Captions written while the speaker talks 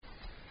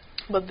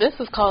But this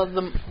is called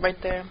right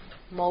there,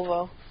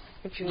 Movo.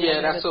 If you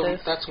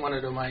that's one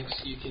of the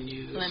mics you can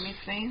use. Let me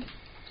see.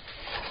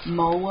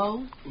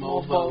 Movo.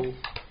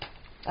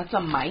 That's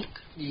a mic?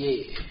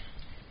 Yeah.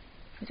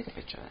 Let me take a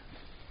picture of that.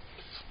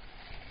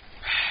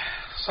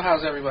 So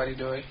how's everybody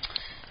doing?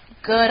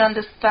 Good on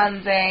this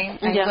Sunday.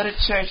 I go to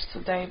church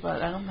today,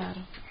 but I don't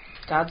matter.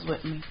 God's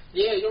with me.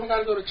 Yeah, you don't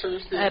gotta go to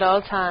church at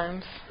all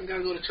times. You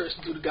gotta go to church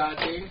and do the God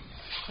thing.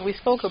 We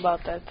spoke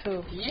about that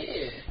too.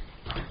 Yeah.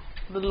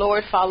 The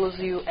Lord follows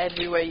you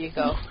everywhere you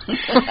go.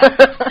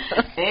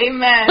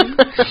 Amen.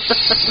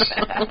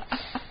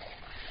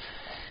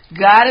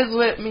 God is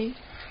with me.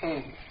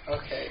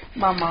 Okay.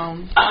 My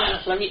mom.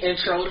 Let me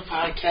intro the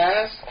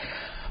podcast.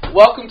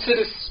 Welcome to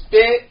The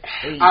Spit.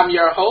 Hey. I'm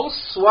your host,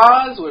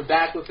 Swaz. We're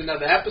back with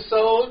another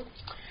episode.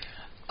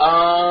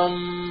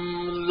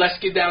 Let's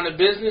get down to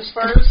business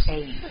first.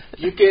 Hey.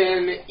 You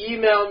can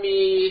email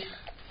me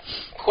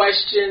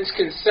questions,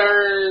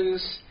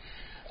 concerns,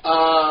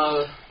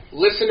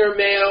 listener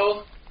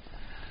mail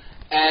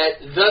at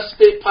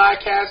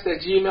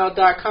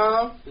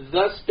thespitpodcast@gmail.com.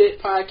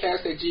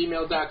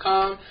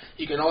 thespitpodcast@gmail.com.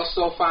 You can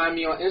also find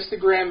me on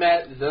Instagram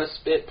at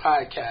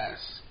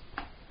thespitpodcast.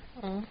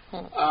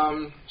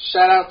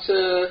 Shout out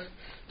to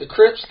the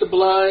Crips, the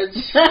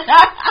Bloods,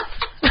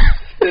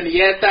 the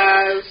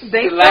Nietas,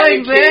 the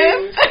Latin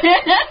Kings,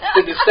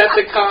 the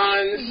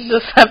Decepticons.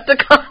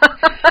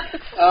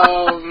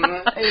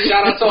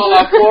 Shout out to all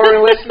our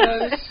foreign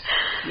listeners.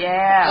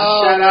 Yeah.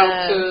 Shout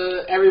out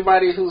to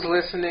everybody who's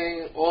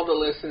listening. All the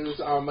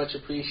listens are much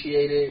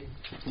appreciated.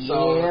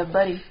 So yeah,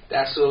 buddy.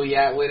 That's where we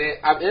at with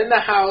it. I'm in the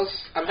house.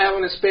 I'm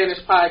having a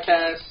Spanish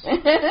podcast.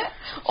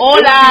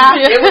 Hola.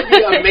 It would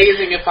be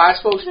amazing if I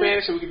spoke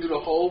Spanish and we could do the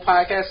whole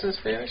podcast in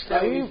Spanish.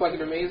 That would be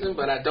fucking amazing,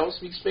 but I don't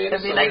speak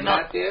Spanish, so like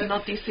not there.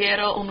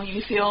 Noticiero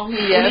Univision.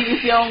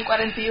 Univision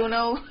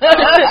 41.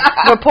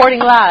 Reporting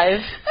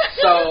live.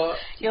 So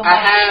I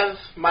have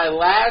my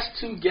last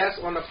two guests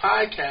on the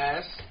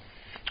podcast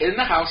in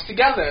the house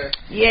together.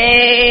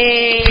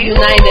 Yay!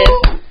 United.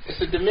 It's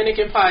a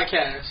Dominican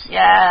podcast.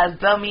 Yes,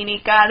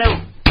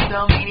 Dominicano.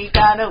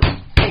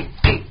 Hey.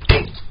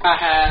 I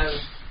have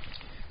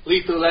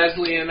Lethal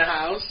Lesley in the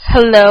house.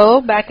 Hello,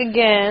 back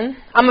again.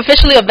 I'm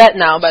officially a vet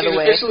now, by the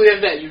way. Officially a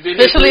vet. You've been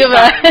officially here 3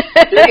 times.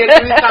 You've been here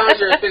 3 times.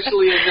 You're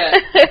officially a vet.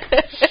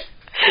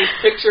 His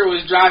picture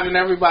was driving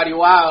everybody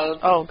wild.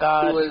 Oh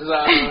God. Who was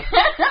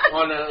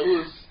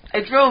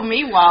It drove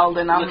me wild,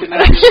 and I'm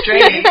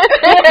straight.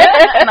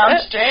 And I'm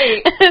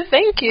straight.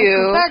 Thank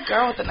you. That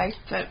girl with a nice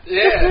tip.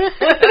 Yeah. That's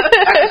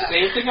the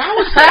same thing I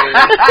was saying.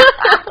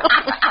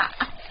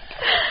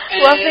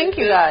 Well, thank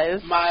you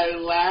guys. My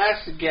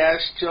last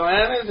guest,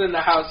 Joanna's in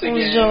the house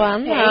again.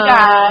 Joanna. Hey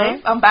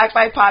guys, I'm back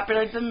by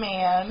popular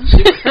demand.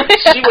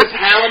 She was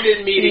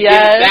hounding me to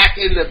get back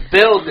in the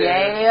building.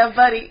 Yeah,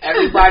 buddy.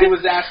 Everybody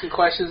was asking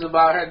questions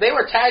about her. They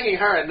were tagging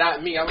her and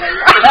not me. I'm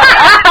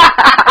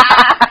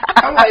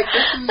like,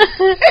 this is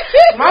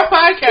my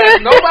podcast.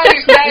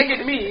 Nobody's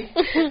tagging me.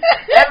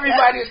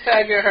 Everybody's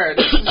tagging her.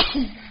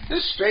 This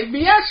is straight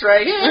BS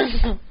right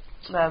here.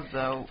 That's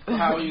dope.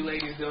 How are you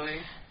ladies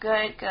doing?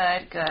 Good.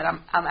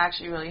 I'm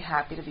actually really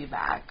happy to be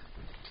back.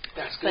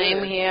 That's good.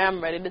 Same here.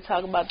 I'm ready to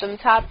talk about them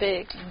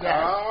topics.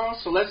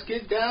 Yes. So let's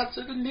get down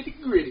to the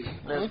nitty gritty.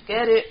 Let's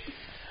get it.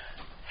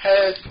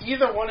 Has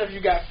either one of you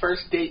got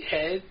first date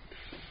head?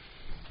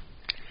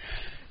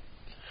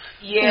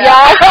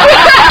 Yeah.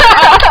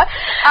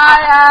 I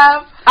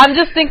have. I'm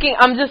just thinking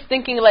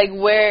like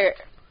where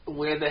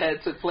the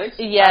head took place?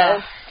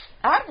 Yes.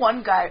 I had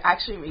one guy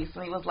actually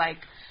recently was like,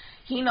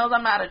 he knows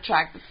I'm not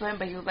attracted to him,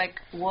 but he was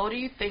like, what do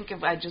you think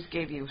if I just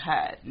gave you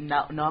head?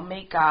 No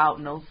make out,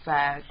 no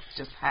sex,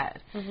 just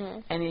head.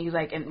 Mm-hmm. And he's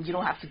like, and you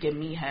don't have to give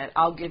me head.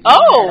 I'll give you head.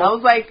 I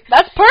was like,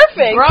 that's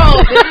perfect. Bro,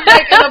 this is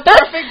like in a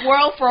perfect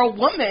world for a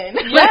woman.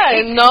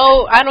 Yeah,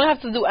 no, I don't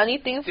have to do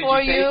anything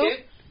for you. Take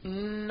it?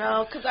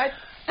 No, because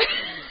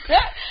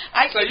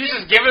so you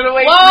just give it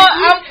away? Well,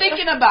 I'm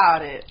thinking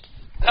about it.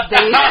 It's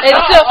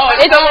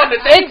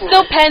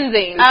still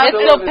pending. It's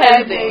still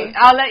pending.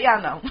 I'll let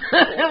y'all know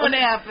when it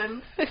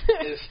happens.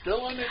 It's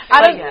still on the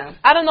table.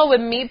 I don't know.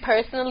 With me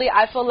personally,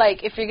 I feel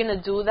like if you're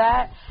gonna do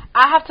that,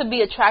 I have to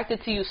be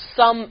attracted to you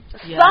some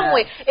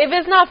way. If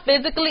it's not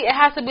physically, it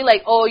has to be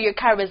like, oh, you're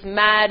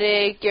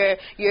charismatic,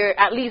 you're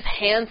at least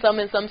handsome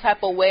in some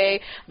type of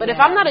way. But if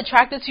I'm not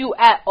attracted to you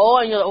at all,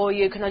 and you're like, oh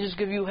yeah, can I just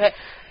give you head?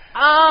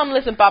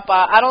 Listen,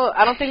 Papa, I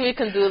don't think we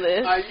can do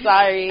this.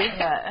 Sorry.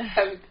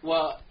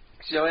 Well,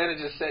 Joanna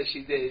just said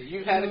she did.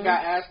 You had a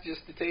guy ask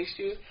just to taste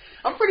you?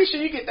 I'm pretty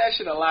sure you get that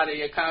shit a lot in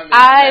your comments.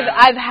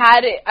 I've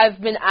had it. I've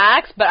been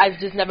asked, but I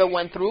just never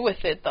went through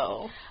with it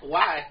though.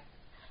 Why?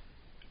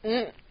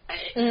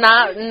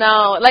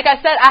 No. Like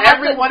I said,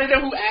 every one of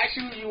them who asked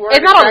you were.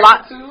 It's not a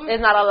lot.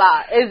 It's not a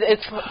lot.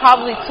 It's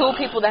probably 2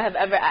 people that have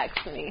ever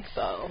asked me.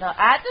 So no,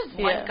 I had this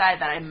one guy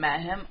that I met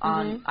him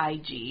on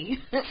IG.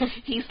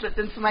 He slipped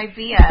into my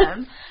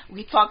DM.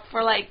 We talked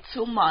for like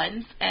 2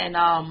 months, and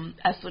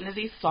as soon as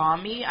he saw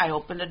me, I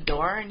opened the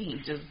door and he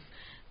just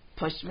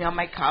pushed me on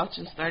my couch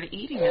and started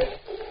eating it.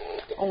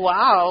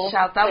 Wow.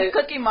 Shout out to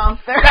Cookie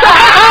Monster.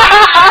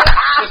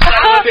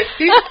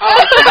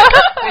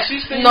 Did she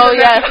sing No,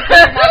 yes.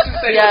 Cookie Monster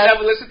say Yes. you'll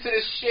never listen to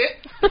this shit?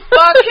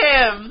 Fuck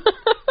him.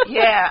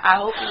 Yeah, I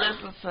hope he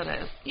listens to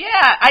this. Yeah,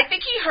 I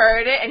think he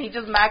heard it and he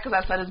just mad because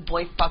I said his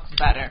boy fucks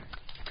better.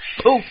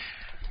 Poof.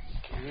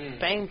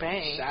 Bang,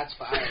 bang. Shots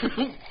fired.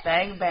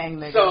 Bang, bang,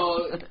 nigga.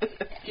 So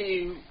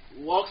he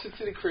walks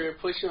into the crib,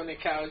 pushed you on the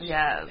couch,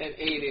 yes. and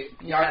ate it.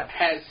 Y'all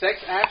had sex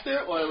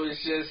after, or it was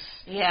just?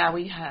 Yeah,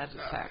 we had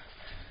sex.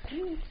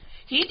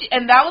 He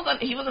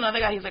was another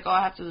guy. He's like, all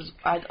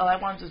I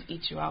want to do is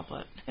eat you out,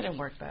 but it didn't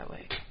work that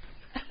way.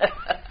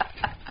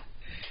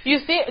 You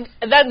see,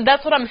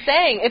 that's what I'm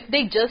saying. If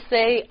they just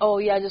say, oh,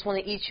 yeah, I just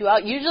want to eat you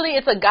out, usually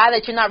it's a guy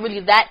that you're not really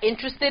that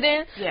interested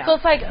in. Yeah. So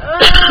it's like,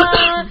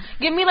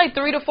 give me like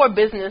 3 to 4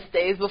 business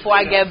days before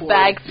I get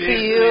back to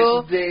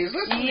you. Days.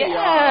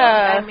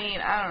 Yeah. I mean,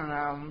 I don't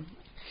know.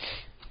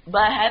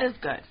 But head is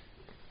good.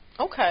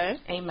 Okay.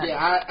 Amen. Yeah,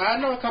 I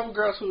know a couple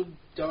girls who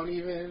not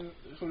even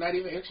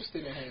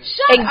interested in head.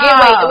 Shut and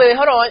up. Wait,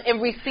 hold on. In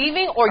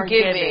receiving or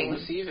giving?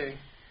 Receiving.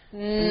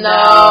 No.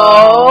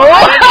 I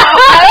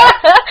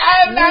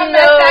have not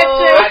met that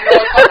chick.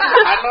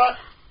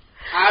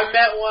 I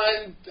met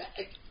one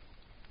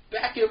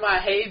back in my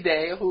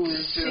heyday who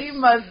was just she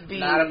must be.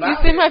 not about You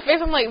see it. my face?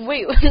 I'm like,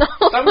 wait, no.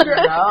 Some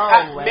girls,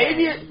 No way.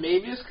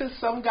 maybe it's because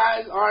some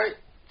guys aren't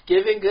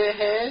giving good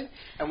head,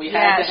 and we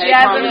had the she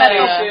head hasn't met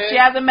conversation. she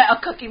hasn't met a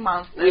Cookie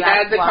Monster. We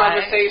had the why.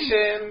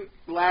 conversation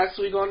last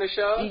week on the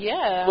show.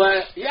 Yeah.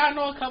 But yeah, I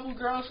know a couple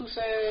girls who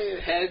say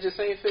head just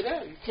ain't fit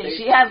in.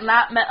 She has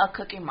not met a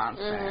Cookie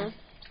Monster.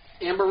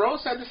 Mm-hmm. Amber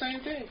Rose said the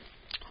same thing.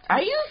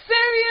 Are you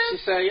She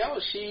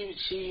serious? said,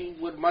 she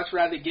would much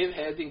rather give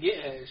head than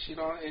get head. She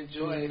don't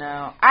enjoy.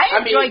 No, I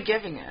enjoy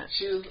giving it.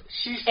 She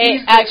sees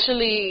It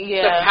actually,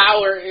 the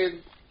power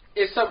in.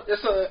 It's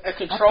a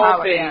control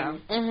power, thing yeah.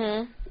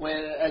 Mm-hmm.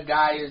 when a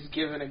guy is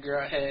giving a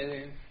girl head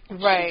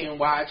and Right. she can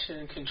watch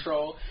and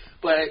control.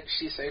 But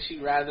she says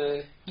she'd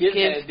rather give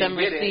head Them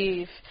than get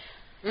receive.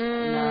 it.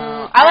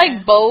 No, I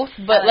like both,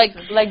 but like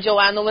like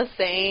Joanna was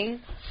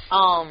saying,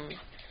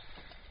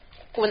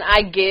 when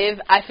I give,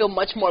 I feel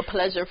much more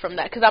pleasure from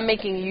that because I'm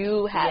making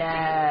you happy.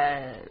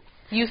 Yes.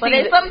 You see, But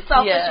there's some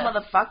selfish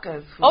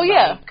motherfuckers who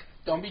like,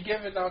 Don't be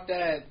giving out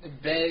that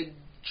bed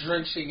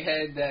drenching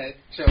head that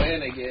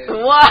Joanna gives.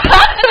 What?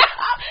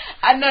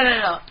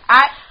 No.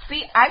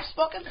 I've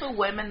spoken to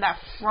women that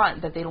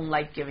front that they don't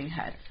like giving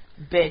head.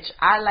 Bitch,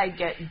 I like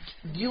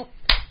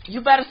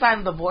you better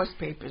sign the divorce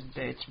papers,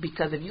 bitch,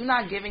 because if you're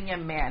not giving your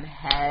man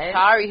head,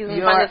 sorry, he's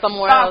gonna find it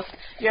somewhere else.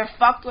 You're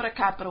fucked with a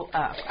capital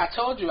F. I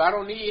told you I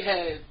don't need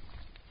head.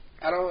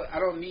 I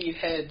don't need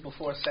head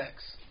before sex.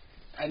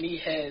 I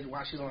need head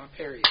while she's on her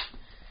period.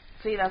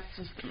 See, that's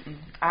just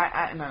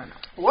no.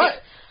 What?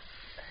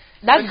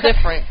 That's Because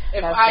different.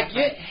 If That's I different.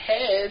 get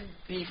head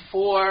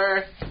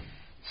before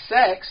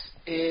sex,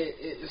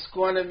 it's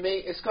going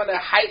to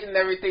heighten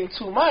everything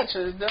too much,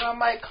 and then I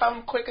might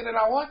come quicker than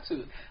I want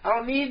to. I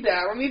don't need that.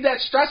 I don't need that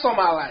stress on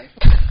my life.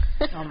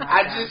 Oh my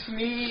I God. just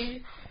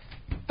need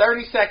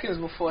 30 seconds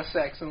before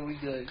sex, and we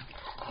good.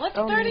 What's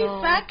Oh, 30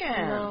 no. seconds?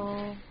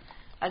 No.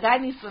 A guy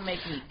needs to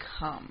make me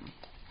come.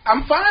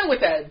 I'm fine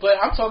with that, but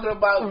I'm talking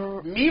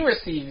about me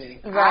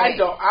receiving. Right.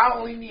 I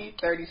only need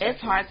 30 seconds.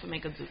 It's hard to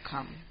make a dude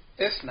come.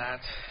 It's not.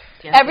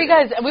 Yes, Every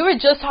guy's. We were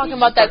just talking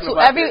about that too.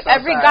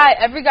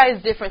 Every guy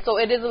is different, so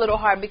it is a little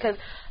hard because,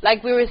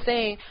 like we were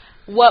saying,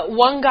 what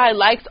one guy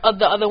likes,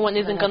 the other one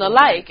isn't gonna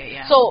like. it,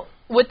 yeah. So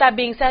with that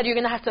being said, you're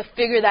gonna have to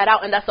figure that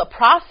out, and that's a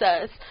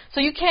process. So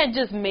you can't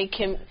just make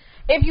him.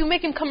 If you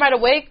make him come right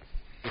away,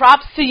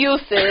 props to you,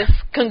 sis.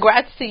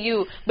 Congrats to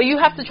you. But you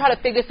have to try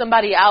to figure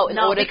somebody out in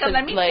order because to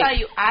let me like. tell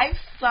you, I've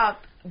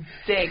sucked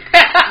dick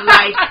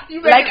like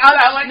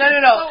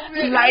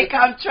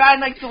I'm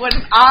trying to win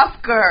an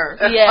Oscar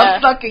of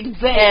sucking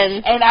dick,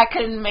 and I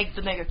couldn't make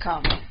the nigga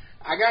come.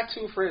 I got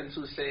 2 friends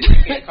who say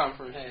they can't come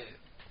from head.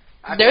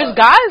 There's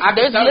guys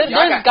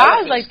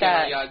like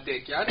that.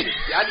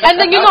 And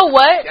then you know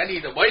what? I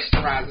need the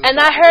moisturizer. And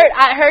I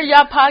heard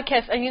y'all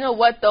podcast, and you know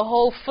what? The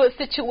whole foot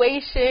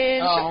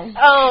situation.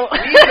 Oh.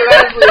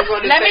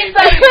 Let me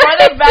tell you, for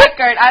the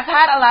record, I've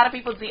had a lot of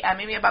people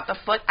DM me about the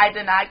foot. I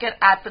did not get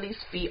athlete's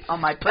feet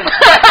on my pussy.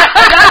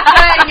 Just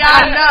letting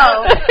y'all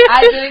know, I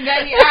didn't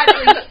get any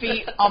athlete's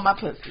feet on my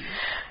pussy.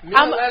 Me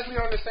and Lesley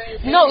on the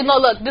same page. No,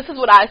 look, this is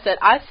what I said.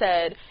 I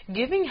said,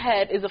 giving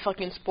head is a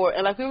fucking sport.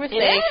 And like we were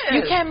saying,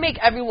 you can't make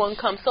everyone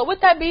come. So with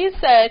that being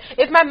said,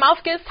 if my mouth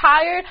gets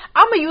tired,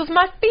 I'm going to use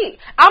my feet.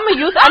 I'm going to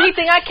use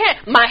anything I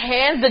can. My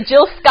hands, the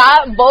Jill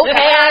Scott, both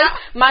hands,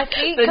 my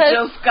feet. The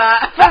Jill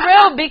Scott. For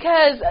real,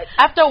 because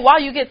after a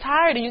while you get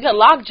tired and you get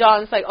lockjaw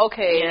and it's like,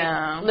 okay,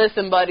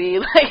 listen, buddy.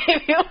 Like,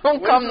 if you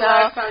don't come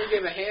now. When's the last time you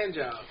gave a hand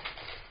job?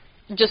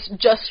 Just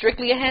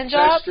strictly a hand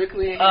job? Just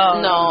strictly a hand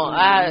job? No,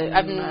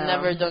 I've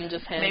never done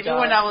just hand Maybe job.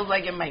 when I was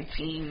like in my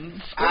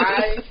teens.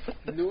 I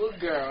knew a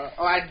girl.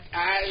 I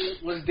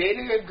was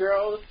dating a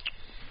girl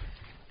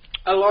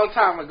a long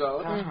time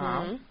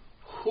ago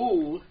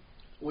who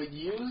would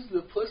use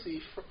the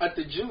pussy,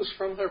 the juice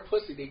from her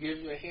pussy to give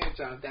you a hand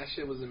job. That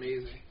shit was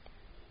amazing.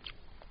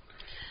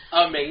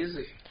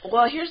 Amazing.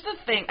 Well, here's the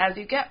thing. As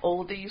you get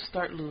older, you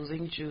start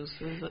losing juices.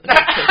 So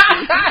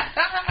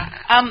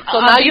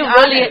now you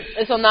really...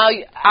 So now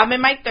I'm in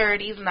my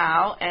 30s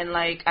now, and,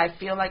 like, I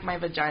feel like my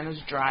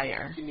vagina's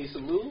drier. You need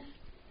some lube?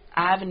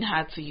 I haven't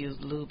had to use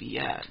lube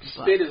yet.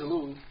 Spit is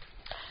lube.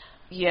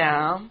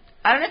 Yeah.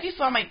 I don't know if you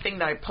saw my thing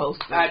that I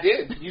posted. I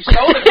did. You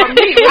stole it from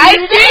me. I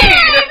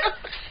did.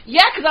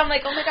 Yeah, because I'm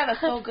like, oh my god,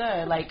 that's so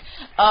good. Like,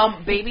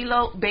 baby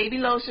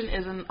lotion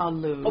isn't a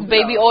lube. Oh,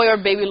 baby oil or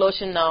baby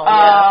lotion, no.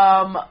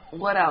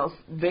 What else?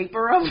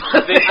 Vapor rub.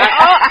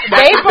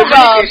 Vapor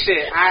rub.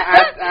 Shit.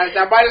 I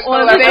might as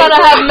well. We're trying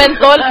to have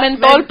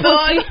menthol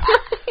pussy.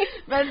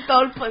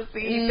 Menthol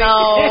pussy.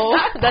 No,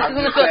 that's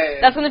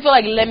gonna feel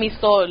like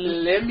lemisol.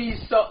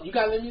 Lemisol. You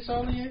got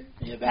lemisol in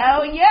your back?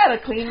 Hell yeah, to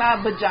clean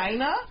my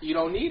vagina. You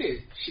don't need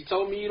it. She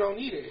told me you don't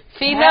need it.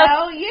 Female.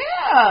 Hell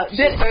yeah.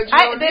 Did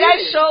I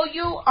show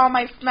you on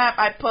my Snap?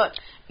 I put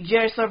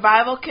your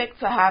survival kit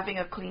to having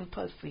a clean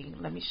pussy.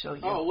 Let me show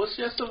you. Oh, what's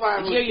your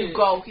survival kit?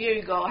 Here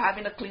you go.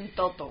 Having a clean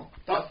toto.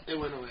 Oh, it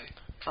went away.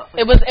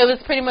 It was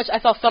pretty much. I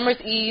saw Summer's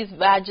Eve,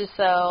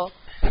 Vagisil.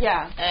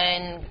 Yeah.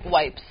 And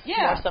wipes.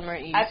 Yeah. More Summer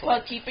Eve. I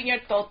put keeping your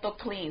toto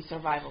clean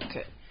survival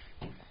kit.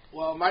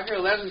 Well, my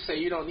girl Lesley said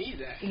you don't need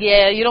that.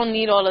 Yeah, you don't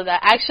need all of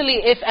that. Actually,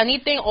 if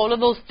anything, all of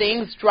those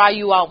things dry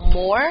you out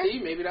more. See,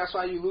 maybe that's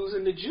why you're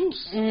losing the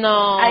juice.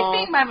 No. I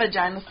think my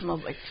vagina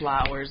smells like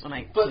flowers when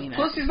I clean it.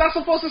 But pussy's not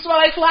supposed to smell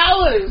like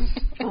flowers.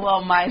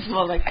 Well, mine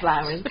smells like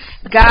flowers.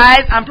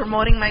 Guys, I'm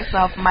promoting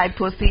myself. My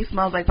pussy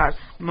smells like flowers.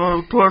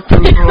 My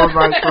pussy smells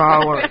like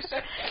flowers.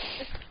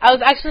 I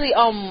was actually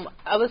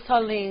I was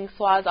telling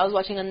Swaz I was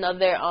watching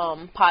another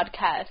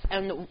podcast,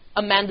 and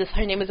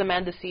her name is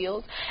Amanda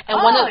Seals, and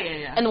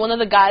and one of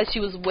the guys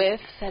she was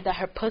with said that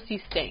her pussy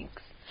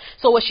stinks.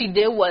 So what she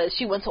did was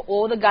she went to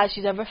all the guys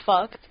she's ever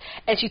fucked,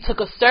 and she took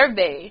a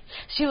survey.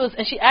 She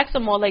asked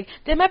them all, like,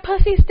 did my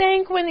pussy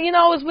stink when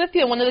I was with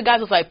you? And one of the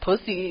guys was like,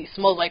 pussy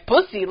smells like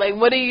pussy. Like,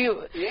 what are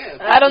you? Yeah,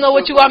 I don't know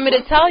what you want me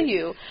to tell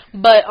you.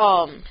 But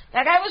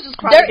that guy was just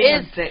probably being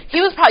a dick. He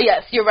was probably,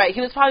 yes, you're right.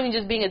 He was probably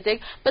just being a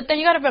dick. But then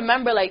you got to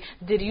remember, like,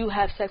 did you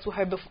have sex with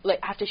her before, like,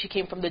 after she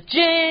came from the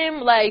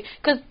gym? Like,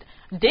 because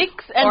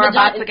dicks and or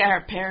about to get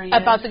her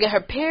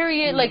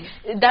period. Like,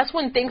 that's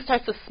when things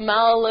start to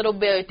smell a little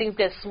bit, or things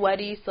get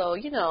sweaty. So,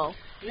 You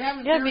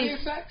having period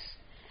sex?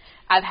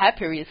 I've had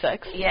period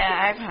sex. Yeah,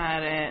 I've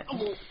had it.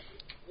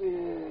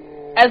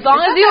 As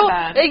long as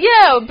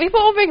you, people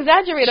over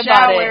exaggerate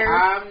about it.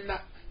 I'm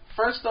not.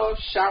 First off,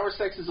 shower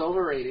sex is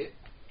overrated.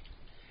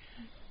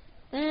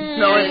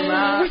 No, it's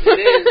not. It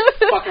is.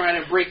 Fuck around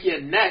and break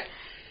your neck.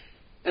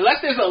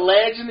 Unless there's a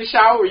ledge in the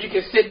shower where you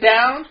can sit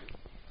down.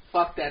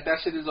 Fuck that. That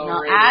shit is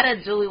overrated. No, I had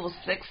a dude who was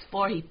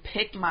 6'4". He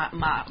picked my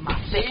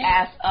thick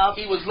ass up.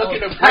 He was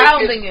looking to break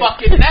his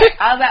fucking neck.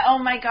 I was like, oh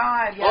my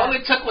god. Yeah. All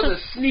it took was a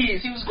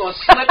sneeze. He was going to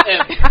slip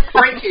and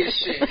break his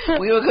shit.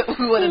 We would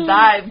have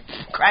died.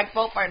 Cracked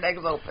both our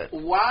necks open.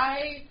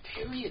 Why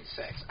period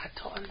sex? I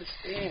don't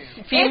understand.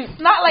 It's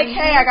not like,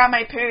 hey, I got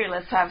my period,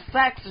 let's have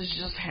sex. It's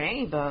just,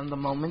 hey, the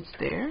moment's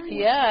there.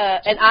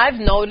 Yeah, and I've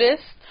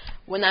noticed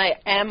when I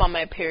am on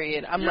my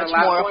period, I'm much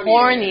more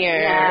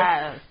hornier.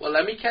 Yes. Well,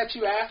 let me catch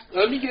you after.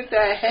 Let me get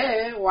that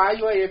head while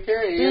you're on your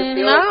period. You're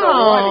feeling so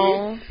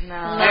horny. No.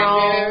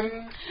 And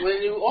then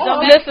when you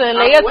listen,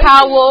 lay a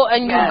towel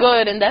and you're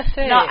good, and that's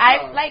it. No,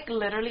 I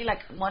literally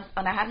once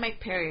when I had my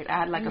period, I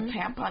had a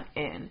tampon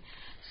in.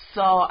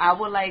 So I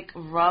would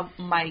rub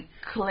my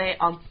clit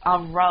on,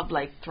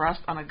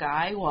 thrust on a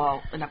guy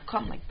and I'd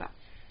come like that.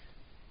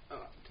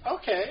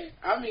 Okay,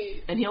 I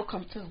mean, and he'll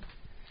come too.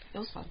 It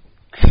was fun.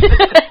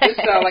 This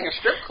sounds like a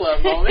strip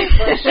club moment.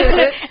 For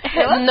sure.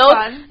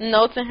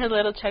 Notes in her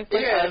little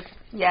checkbook.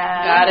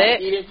 Yeah. Got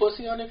it. Eating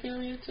pussy on the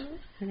period too?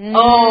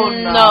 Oh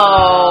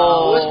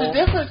no. What's the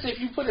difference if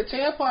you put a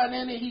tampon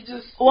in and he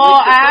just? Well,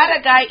 I had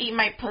a guy eat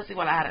my pussy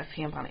while I had a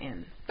tampon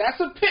in. That's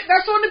on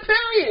the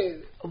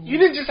period. You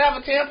didn't just have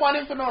a tampon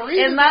in for no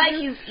reason. It's not like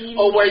he's eating.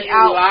 Or were you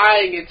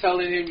lying and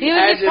telling him you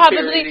had your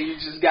period and you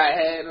just got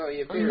head on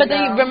your period? But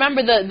then you remember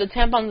the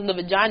tampon's in the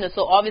vagina,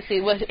 so obviously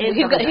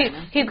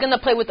he's gonna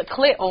play with the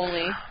clit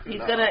only.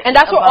 And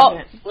that's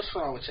where what's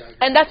wrong with y'all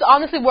girls? And that's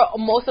honestly where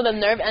most of the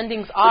nerve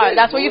endings are.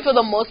 That's where you feel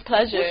the most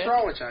pleasure. What's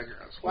wrong with y'all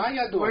girls? Why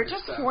y'all doing We're this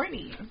just stuff?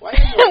 horny.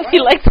 We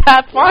like to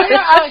have fun. Why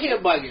y'all out here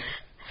bugging?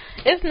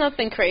 It's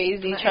nothing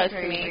crazy, trust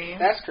me.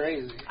 That's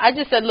crazy. I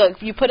just said,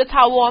 look, you put a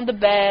towel on the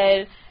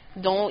bed,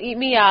 don't eat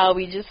me out,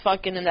 we just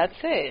fucking, and that's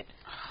it.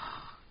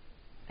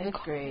 It's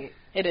great.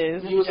 It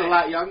is. You was a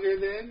lot younger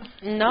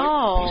then?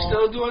 No. You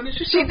still doing this?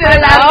 She did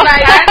it last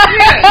night.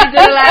 She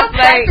did it last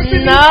night.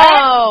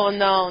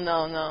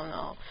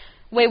 No.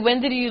 Wait,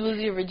 when did you lose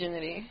your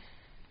virginity?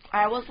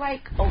 I was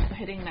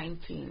hitting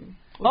 19.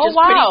 Which is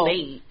wow. pretty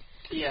late.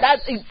 Yes.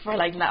 That's for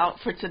now.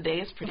 For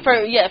today, it's pretty.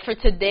 For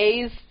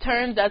today's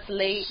terms, that's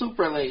late.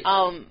 Super late.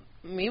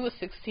 Me was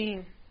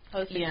 16. I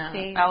was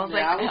 16. I was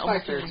like, I was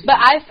like 13. But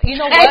you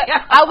know what?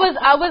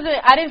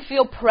 I didn't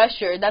feel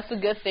pressure. That's a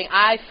good thing.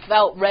 I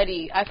felt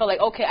ready. I felt like,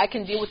 okay, I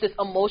can deal with this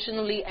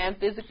emotionally and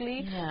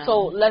physically. Yeah. So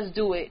let's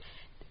do it.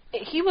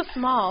 He was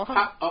small.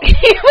 Oh. He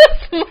was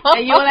small.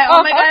 And you were like,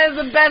 oh my God, it's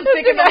the best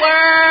thing in the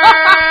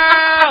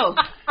world.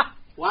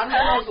 Why do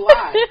girls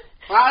lie?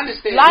 Well, I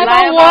understand. Lie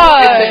about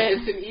what?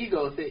 It's an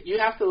ego thing. You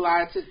have to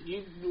lie to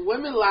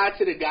women lie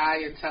to the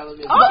guy and tell him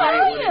it's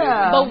great.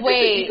 Yeah. But wait,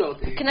 it's an ego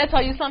thing. can I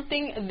tell you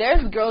something?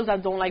 There's girls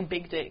that don't like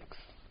big dicks.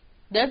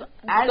 There's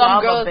I some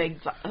love girls.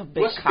 a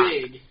big What's cock.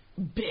 big?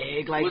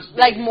 Big, like What's big?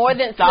 Like more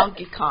than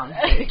Donkey Kong.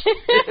 Big.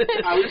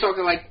 Are we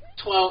talking like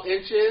 12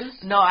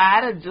 inches? No,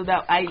 I had to do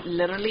that. I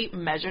literally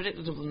measured it.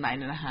 It was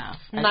 9.5.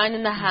 9.5.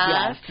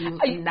 Yes, he was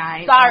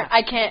 9. Sorry,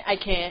 I can't. I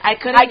couldn't. I can't. I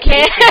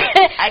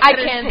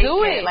couldn't can't take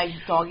do it. it. Like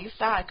doggy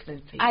style, I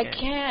couldn't take I it.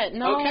 can't.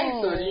 No. Okay,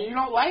 so you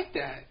don't like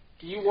that.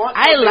 You want.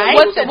 I like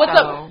what's it,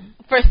 up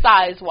for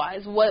size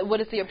wise?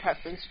 What is your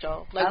preference,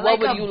 Joe? Like I what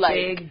like would you like?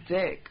 Big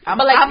dick. But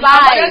like I'm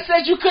size. I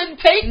said you couldn't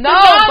take. No,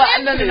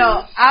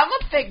 no. I'm a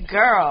thick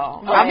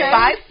girl. Right.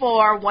 I'm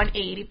 5'4",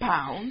 180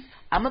 pounds.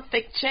 I'm a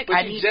thick chick.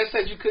 But you just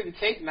said you couldn't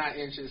take 9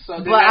 inches. So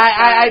but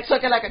I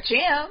took it like a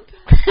champ.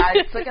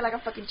 I took it like a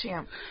fucking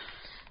champ.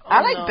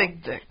 I like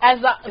big dick.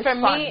 For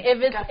fun. me, if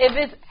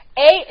it's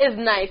 8 is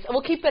nice.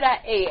 We'll keep it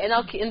at 8,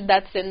 and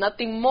that's it.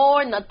 Nothing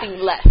more, nothing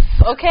less.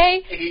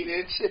 Okay? 8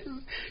 inches.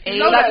 You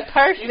know that's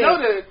perfect. You know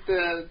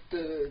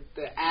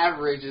the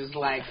average is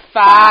like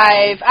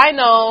 5. I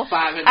know.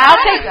 5 and I'll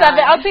 5. take 7.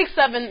 I'll take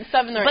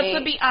 7 or 8. But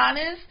to be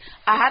honest,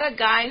 I had a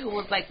guy who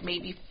was like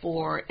maybe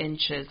 4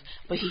 inches,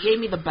 but he gave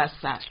me the best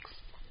sex.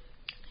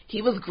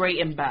 He was great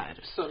in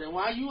bed. So then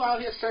why you out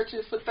here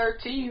searching for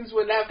 13s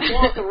when that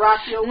 4 can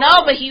rock your No,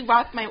 world? but he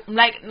rocked my,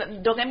 like,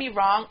 don't get me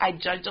wrong, I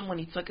judged him when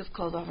he took his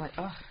clothes off. I'm like,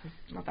 oh,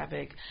 it's not that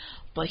big.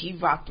 But he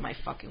rocked my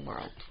fucking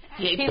world.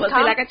 He put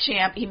me like a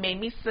champ. He made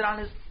me sit on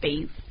his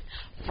face,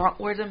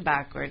 frontwards and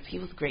backwards. He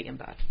was great in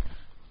bed.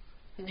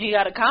 He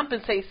got to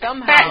compensate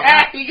somehow.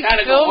 He got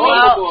to go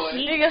overboard.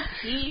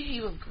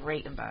 He was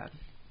great in bed.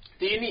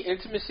 Do you need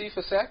intimacy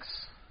for sex?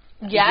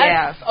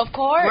 Yes, of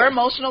course. We're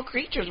emotional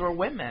creatures. We're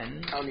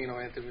women. I don't need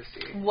no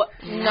intimacy. What?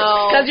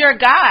 No. Because you're a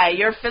guy.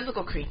 You're a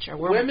physical creature.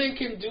 Women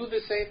can do the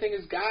same thing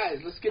as guys.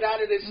 Let's get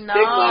out of this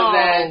stigma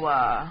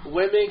that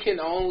women can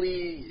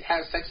only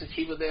have sex with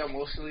people they're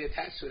emotionally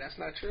attached to. That's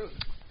not true.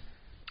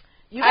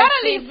 You gotta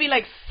at least be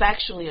like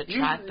sexually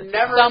attracted.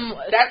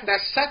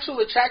 That's sexual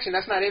attraction.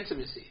 That's not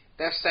intimacy.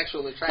 That's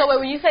sexual attraction. So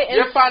when you say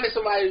you're finding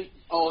somebody,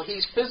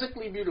 he's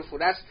physically beautiful.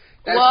 That's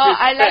well,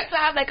 I like to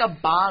have like a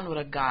bond with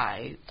a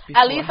guy.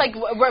 At least like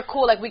we're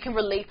cool. Like we can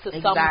relate to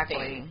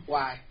something.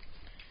 Why?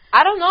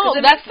 I don't know.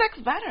 That makes sex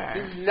better.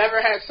 You've never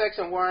had sex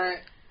and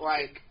weren't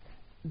like.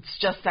 It's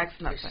just sex,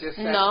 nothing. Just sex.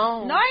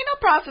 No, I ain't no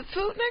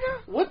prostitute,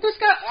 nigga. What this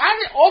guy?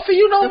 I didn't offer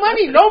you no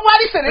money.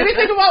 Nobody said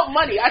anything about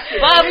money. I said,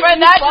 well, for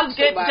that,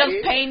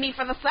 just pay me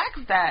for the sex,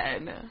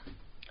 then.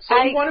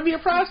 So you want to be a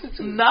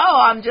prostitute? No,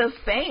 I'm just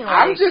saying.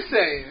 Like, I'm just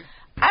saying.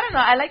 I don't know.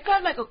 I like to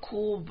have like a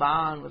cool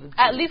bond with a dude.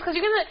 At least because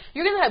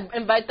you're gonna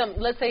invite them.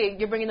 Let's say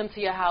you're bringing them to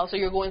your house or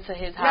you're going to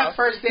his house. Not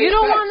first date. You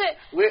don't want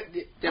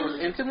it. There was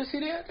intimacy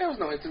there. There was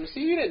no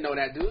intimacy. You didn't know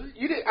that dude.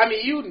 You didn't. I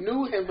mean, you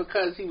knew him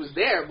because he was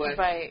there, but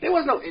there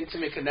was no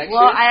intimate connection.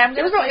 Well,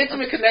 there was no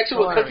intimate connection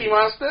with Cookie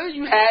Monster.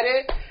 You had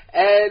it,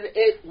 and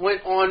it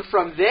went on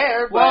from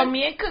there. But well,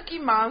 me and Cookie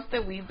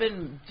Monster, we've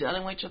been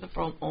dealing with each other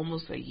for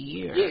almost a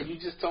year. Yeah, you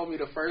just told me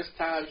the first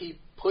time he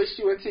pushed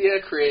you into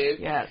your crib.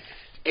 Yes.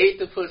 Ate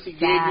the pussy,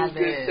 gave you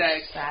good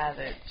sex.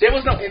 Savage. There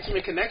was no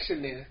intimate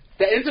connection there.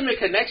 The intimate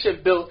connection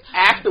built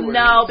afterwards.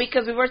 No,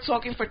 because we were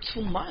talking for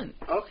 2 months.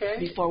 Okay.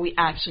 Before we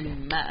actually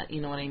met,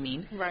 you know what I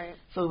mean? Right.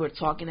 So we were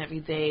talking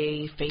every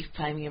day,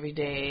 FaceTiming every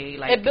day.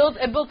 Like it built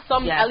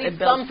some at least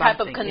some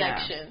type of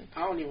connection.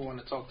 Yeah. I don't even want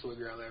to talk to a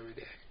girl every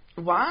day.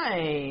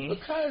 Why?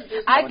 Because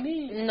there's no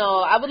need.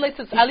 No, I would like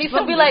to at least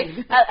to be like,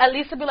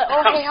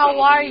 oh hey, how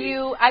are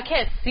you? I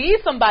can't see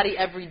somebody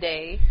every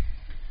day.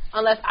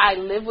 Unless I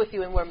live with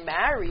you and we're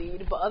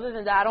married, but other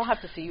than that, I don't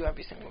have to see you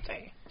every single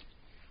day.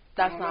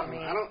 That's not me.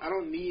 I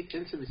don't need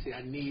intimacy.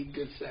 I need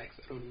good sex.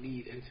 I don't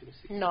need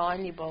intimacy. No, I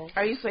need both.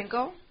 Are you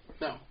single?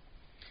 No.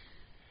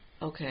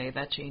 Okay,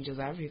 that changes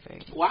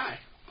everything. Why?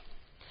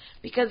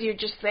 Because you're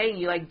just saying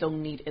you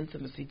don't need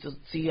intimacy to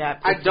see.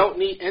 I don't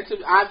need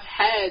intimacy. I've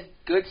had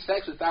good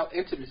sex without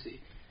intimacy.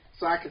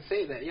 So I can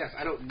say that, yes,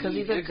 I don't need because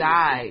he's a intimacy.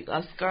 Guy.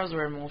 Us girls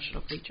are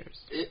emotional creatures.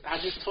 I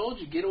just told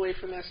you, get away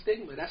from that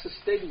stigma. That's a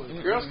stigma.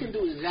 Mm-hmm. Girls can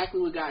do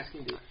exactly what guys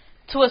can do.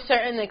 To a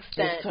certain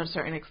extent. To a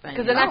certain extent.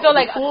 Because then I feel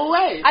like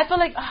I feel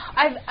like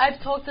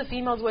I've talked to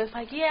females where it's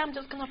like, yeah, I'm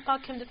just gonna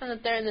fuck him, this and the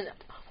third, and then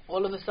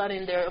all of a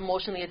sudden they're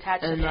emotionally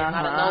attached to him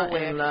out of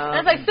nowhere. And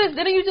it's like, sis,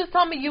 didn't you just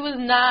tell me you was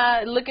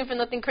not looking for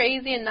nothing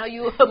crazy, and now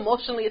you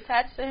emotionally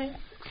attached to him?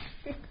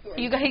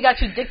 He got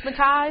you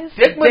dickmatized?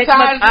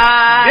 Dickmatized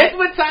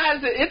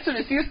and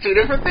intimacy is two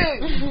different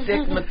things.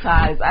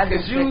 Dickmatized. I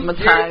just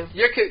dickmatized.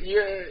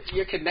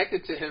 You're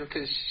connected to him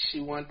because she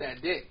wants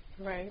that dick.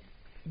 Right.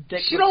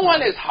 She don't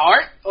want his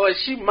heart, or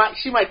she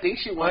might think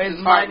she wants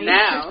his heart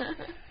now.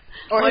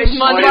 Or his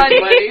money.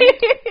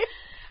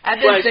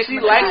 But she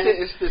likes it.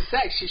 It's the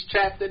sex. She's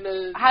trapped in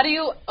the. How do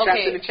you? Trapped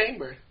in the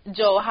chamber.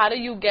 Joe, how do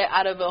you get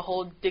out of a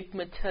whole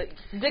stigmatization?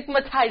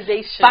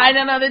 Find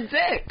another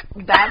dick.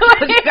 That's what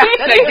they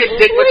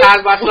get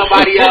dickmatized by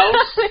somebody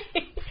else.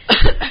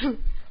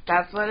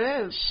 That's what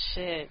it is.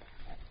 Shit.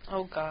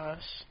 Oh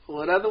gosh.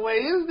 What other way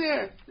is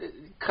there?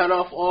 Cut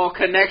off all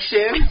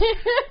connections.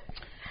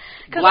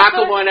 Block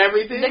him on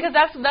everything. Because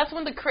that's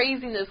when the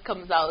craziness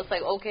comes out. It's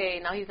like, okay,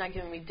 now he's not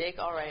giving me dick.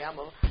 All right, I'm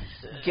a.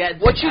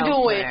 What you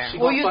doing?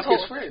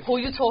 Who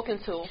you talking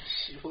to?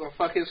 She gonna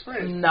fuck his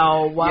friend.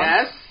 No.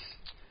 Yes.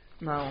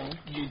 No.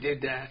 You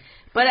did that.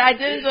 But I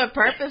didn't do it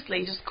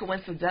purposely. Just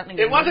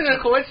coincidentally. It wasn't a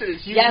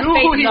coincidence. You knew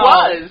who he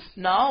was.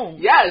 No.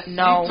 Yes.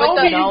 No.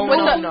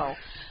 No.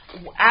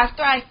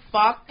 After I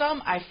fucked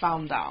them, I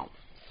found out.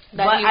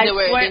 But I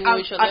swear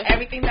on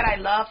everything that I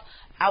love,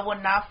 I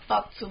would not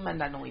fuck two men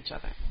that know each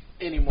other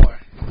anymore.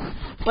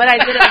 But I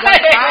did it one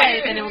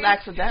time, and it was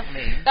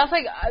accidentally. That's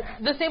like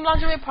the same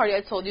lingerie party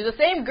I told you. The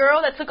same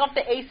girl that took off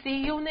the AC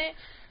unit,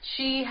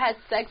 she had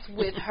sex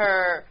with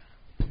her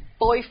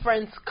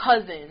boyfriend's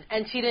cousin,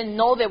 and she didn't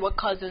know they were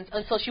cousins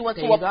until she went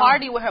to a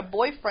party with her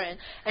boyfriend,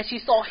 and she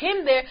saw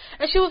him there,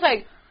 and she was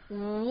like,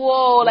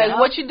 whoa, like,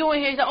 what you doing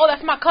here? She's like, oh,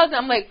 that's my cousin.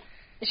 I'm like,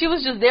 she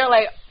was just there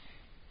like,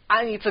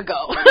 I need to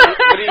go. What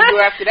do you do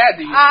after that?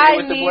 Do you stay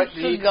with the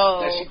boyfriend?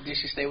 Go. Did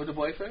she stay with the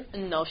boyfriend?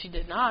 No, she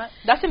did not.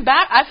 That's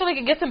I feel like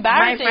it gets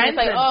embarrassing. My friend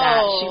said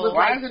that. She was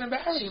Why is it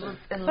embarrassing? She was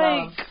in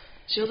love.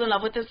 She was in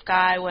love with this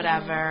guy,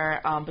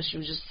 whatever, but she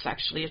was just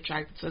sexually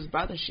attracted to his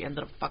brother. She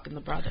ended up fucking the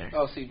brother.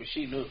 Oh, see, but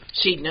she knew.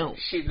 She knew.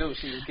 She knew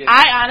she was getting.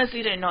 I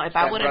honestly didn't know. If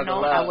I would have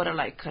known, I would have,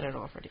 like, cut it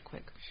off pretty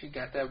quick. She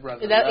got that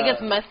brother. It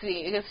gets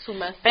messy. It gets too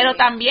messy. Pero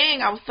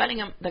también, I was telling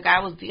him, the guy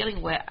I was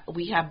dealing with,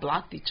 we had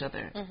blocked each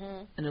other.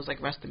 And it was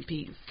like, rest in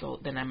peace. So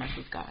then I met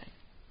this guy.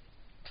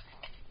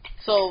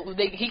 So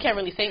he can't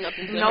really say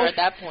nothing to her at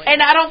that point.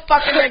 And I don't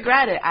fucking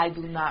regret it. I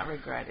do not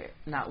regret it.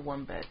 Not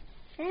one bit.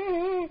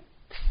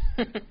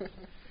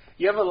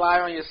 You ever lie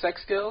on your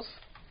sex skills?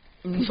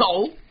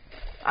 No.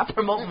 I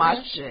promote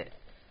my shit.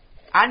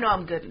 I know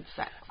I'm good in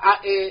sex.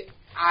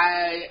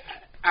 I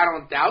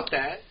don't doubt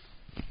that.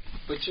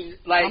 But you,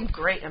 like, I'm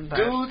great in bed.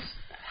 Dudes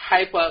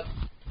hype up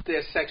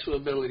their sexual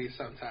ability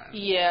sometimes.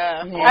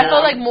 Yeah. I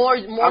feel like more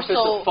I'm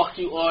so. To fuck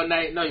you all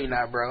night. No, you're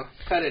not, bro.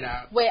 Cut it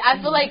out. Wait,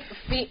 I feel like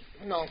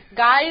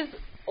guys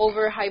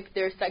overhype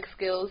their sex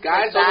skills.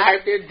 Guys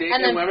overhype their dick,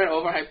 and women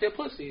overhype their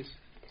pussies.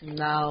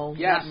 No,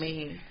 not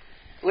me.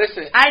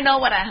 Listen. I know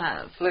what I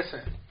have.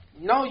 Listen.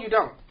 No, you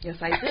don't. Yes,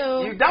 I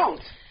do. You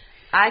don't.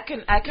 I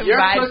can your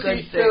ride pussy good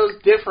dick. feels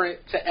different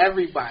to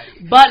everybody.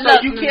 But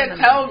so you can't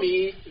tell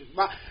me.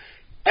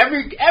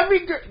 Every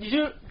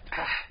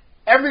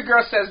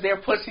girl says their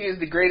pussy is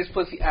the greatest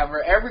pussy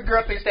ever. Every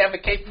girl thinks they have a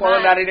cake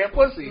falling out of their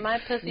pussy. My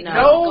pussy.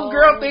 No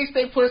girl thinks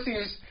their pussy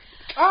is.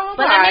 Oh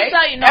but my! let me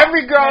tell you,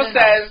 every girl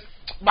says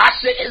my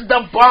shit is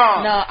the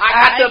bomb. No,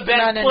 I got the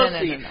best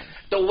pussy. No.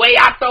 The way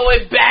I throw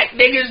it back,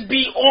 niggas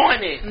be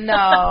on it.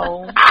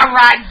 No. I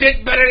ride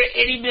dick better than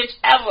any bitch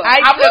ever.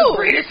 I'm the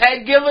greatest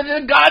head giver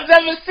that God's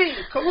ever seen.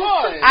 Come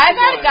on. I've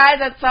had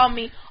guys that tell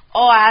me,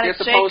 oh, I had They're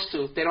a chick. supposed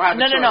to. They don't have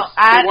a choice. No.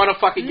 They want to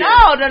fuck again.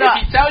 No. If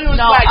you tell you it's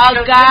a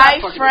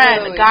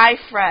like, guy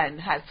friend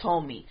had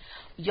told me,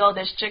 yo,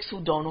 there's chicks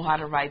who don't know how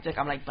to ride dick.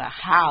 I'm like, but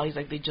how? He's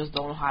like, they just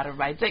don't know how to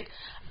ride dick.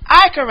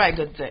 I can ride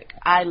good dick.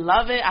 I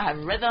love it. I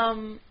have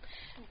rhythm.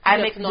 I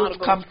make dudes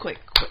come quick,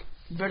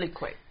 really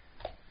quick.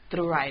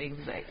 Through riding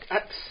dick.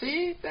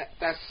 See,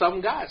 that's some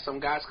guys.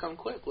 Some guys come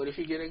quick. What if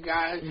you get a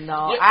guy?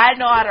 No, I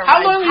know how to ride.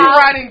 How long are you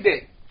riding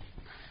dick?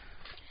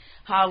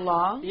 How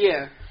long?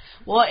 Yeah.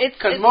 Well,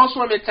 because most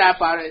women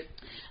tap out at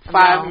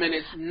 5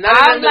 minutes. None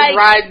of them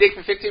ride dick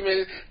for 15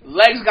 minutes.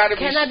 Legs got to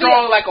be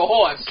strong like a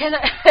horse. Can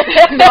I?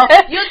 No,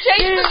 you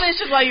change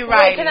position while you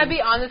ride. Can I be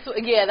honest?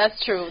 Yeah,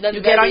 that's true. That's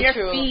you get on your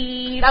true.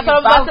 feet. That's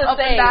what I'm about to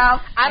say.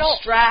 I don't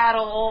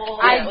straddle.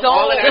 I don't.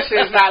 All of that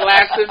shit is not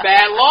lasting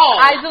bad long.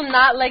 I do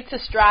not like to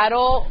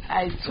straddle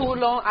too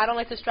long. I don't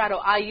like to straddle.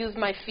 I use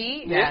my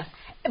feet. Yeah.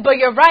 But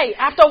you're right.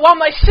 After a while, I'm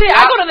like, shit,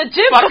 I go to the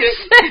gym.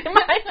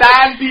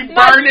 Thighs be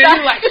burning.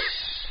 You like.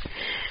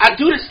 I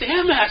do the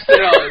Stairmaster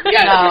though.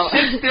 Yeah, the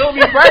shit still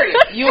be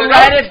burning. You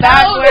ride it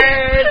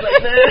backwards.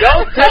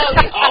 Don't tell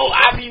me,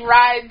 I be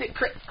riding.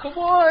 Come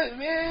on,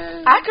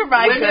 man. I could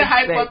ride women good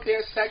hype dick. up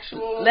their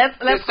sexual. Let's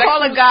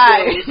call a sexual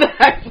guy.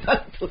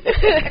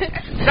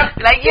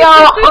 Like, yo.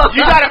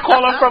 You gotta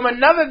call him from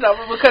another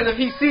number because if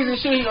he sees the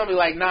shit, he gonna be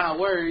like, nah,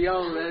 word,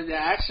 yo,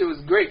 that shit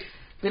was great.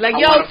 Be like,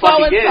 yo,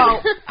 so-and-so,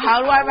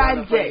 how do I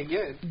ride dick?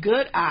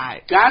 Good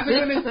eye. Guys are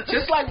gonna,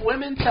 just like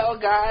women tell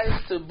guys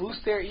to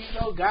boost their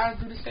ego, guys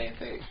do the same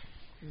thing.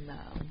 No.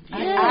 I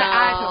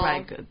can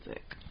ride good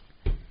dick.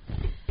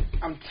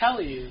 I'm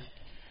telling you.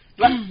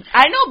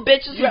 I know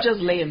bitches who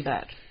just lay in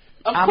bed.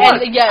 Of course.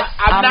 Yes.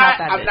 I'm not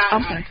that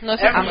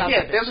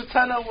bitch. There's a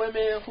ton of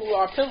women who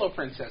are pillow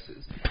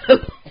princesses.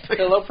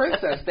 Pillow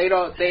princess. They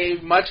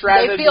much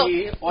rather be on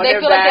their back. They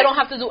feel like they don't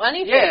have to do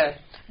anything. Yeah.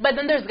 But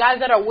then there's guys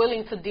that are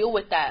willing to deal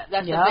with that.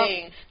 That's the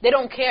thing. They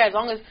don't care as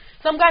long as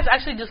some guys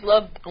actually just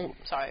love. Oh,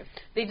 sorry,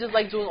 they just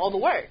like doing all the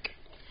work.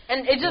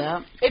 And it just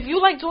if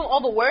you like doing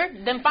all the work,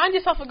 then find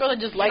yourself a girl that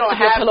just likes to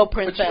be a pillow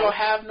princess. But you don't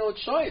have no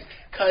choice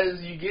because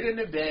you get in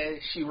the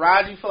bed, she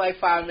rides you for like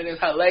 5 minutes,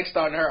 her legs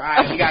starting to hurt,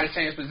 all right, we got to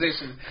change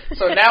positions.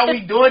 So now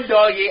we doing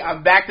doggy,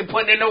 I'm back to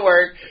putting in the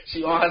work.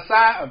 She on her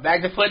side, I'm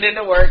back to putting in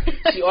the work.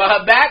 She on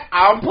her back,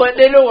 I'm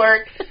putting in the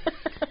work.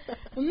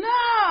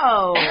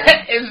 No.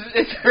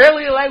 It's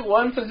really like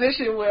one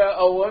position where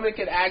a woman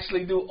can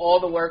actually do all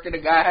the work and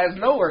a guy has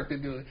no work to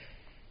do.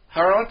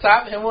 Her on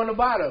top, him on the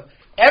bottom.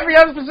 Every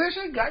other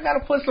position, I got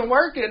to put some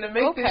work in to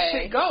make this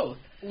shit go.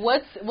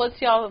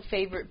 What's y'all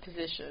favorite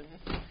position?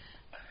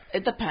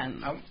 It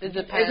depends. It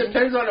depends. It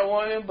depends on the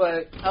woman,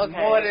 but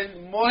more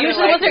than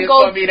usually likely it's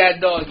going to be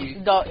that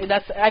doggy.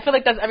 I feel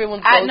like that's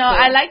everyone's go-to. No,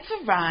 I like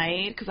to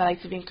ride because I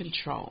like to be in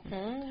control.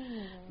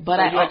 But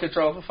so you're in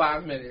control for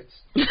 5 minutes.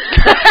 Okay.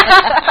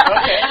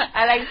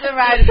 I like to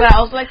ride, but I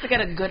also like to get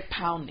a good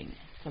pounding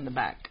from the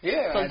back.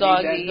 Yeah. So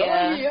doggy,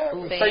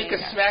 Ooh, so you can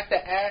smack the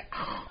ass.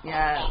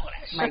 Yeah.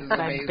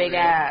 My big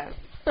ass.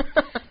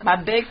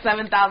 My big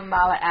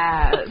 $7,000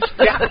 ass.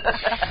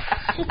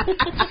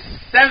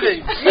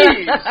 7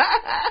 G's.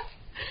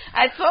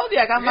 I told you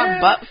I got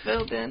my butt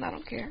filled in. I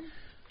don't care.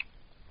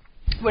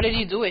 Where did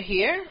you do it,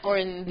 here or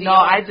in the No,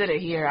 I did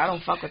it here. I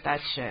don't fuck with that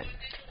shit.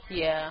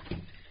 Yeah.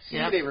 See,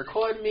 they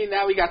recorded me.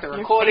 Now we got the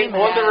recording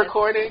on the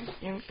recording.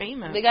 You're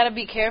famous. They gotta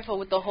be careful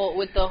with the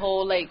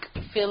whole like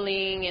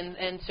filling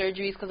and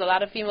surgeries because a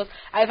lot of females.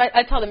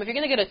 I tell them if you're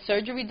gonna get a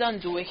surgery done,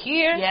 do it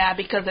here. Yeah,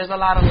 because there's a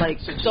lot of like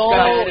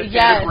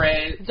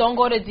don't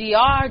go to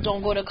DR,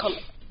 don't go to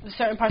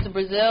certain parts of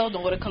Brazil,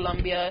 don't go to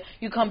Colombia.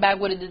 You come back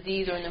with a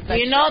disease or an infection.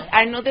 You know,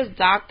 I know this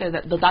doctor,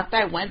 the doctor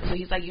I went to,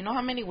 he's like, you know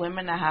how many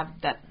women I have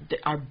that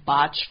are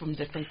botched from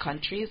different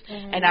countries,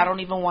 and I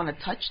don't even want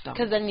to touch them.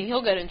 Because then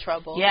he'll get in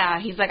trouble. Yeah,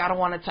 he's like, I don't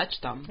want to touch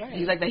them. Right.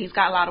 He's like, that he's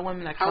got a lot of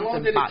women that come How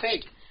long did botched.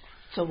 it take?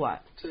 To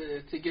what?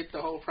 To get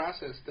the whole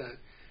process done.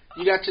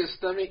 You got your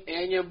stomach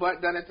and your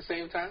butt done at the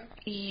same time?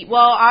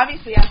 Well,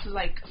 obviously, I have to,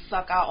 like,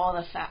 suck out all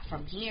the fat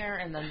from here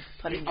and then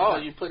put it in your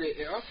butt. You put it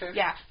in. Okay.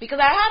 Yeah, because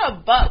I had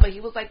a butt, but he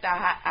was like,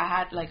 I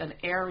had like, an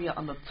area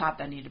on the top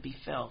that needed to be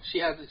filled.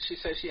 She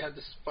said she had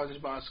the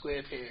SpongeBob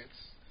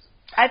SquarePants.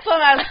 I told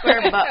him I had a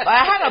square butt.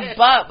 I had a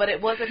butt, but it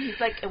wasn't, he's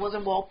like, it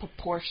wasn't well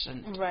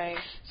proportioned. Right.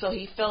 So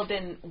he filled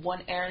in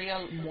one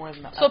area more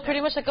than the other. So pretty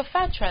much like a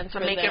fat transfer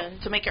to make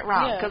it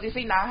round. Because you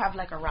see, now I have,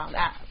 like, a round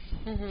ass.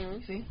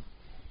 Mm-hmm. See?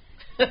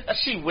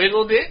 She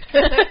wiggled it.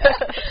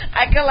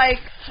 I can like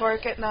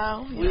twerk it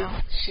now. You know?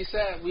 She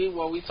said we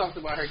talked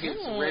about her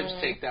getting some ribs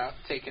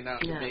taken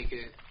out to make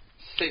it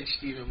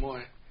cinched even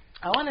more.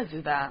 I want to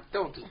do that.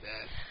 Don't do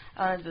that.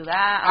 I want to do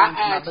that.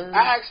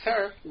 I asked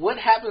her what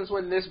happens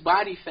when this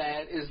body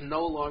fat is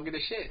no longer the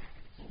shit.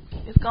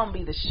 It's gonna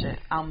be the shit.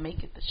 I'll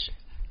make it the shit.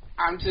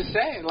 I'm just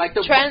saying, like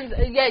the trends.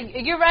 Yeah,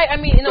 you're right. I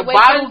mean, in a way, the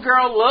bottle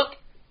girl look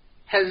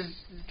has,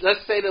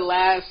 let's say, the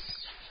last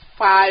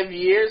 5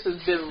 years has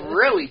been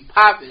really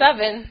popping.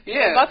 7. Yeah.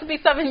 It's about to be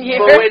 7 years.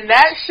 But when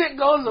that shit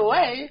goes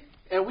away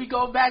and we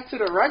go back to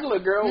the regular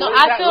girl, what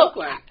does that look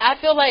like? I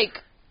feel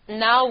like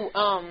now,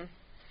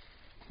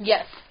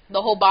 yes,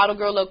 the whole bottle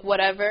girl look,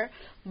 whatever.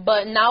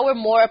 But now we're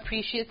more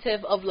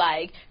appreciative of,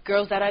 like,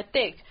 girls that are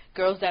thick,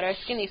 girls that are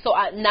skinny. So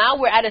now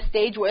we're at a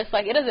stage where it's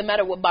like, it doesn't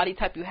matter what body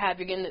type you have.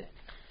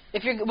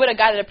 If you're with a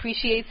guy that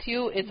appreciates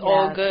you, it's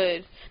all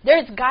good.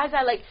 There's guys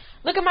that, like,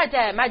 look at my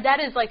dad. My dad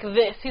is like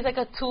this. He's like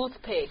a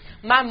toothpick.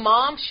 My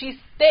mom, she's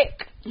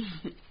thick.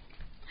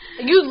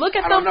 You look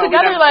at them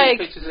together like...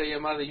 pictures of your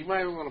mother. You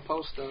might even want to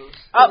post those.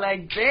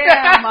 Like,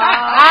 damn, Mom.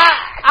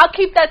 I'll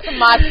keep that to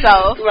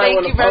myself.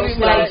 Thank you very much.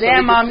 Like,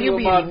 damn, Mom, you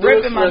be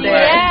ripping my dad.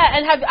 Yeah,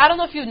 and I don't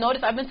know if you've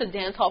noticed, I've been to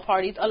dance hall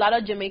parties. A lot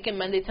of Jamaican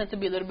men, they tend to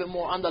be a little bit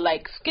more on the,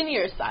 like,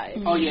 skinnier side.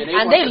 Oh, yeah,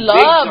 they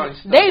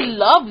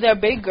love their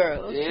big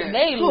girls. Yeah.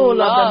 They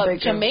love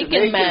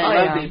Jamaican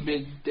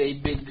men. They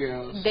big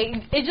girls.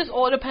 It just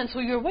all depends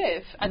who you're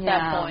with at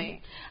that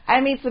point.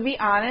 I mean, to be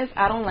honest,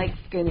 I don't like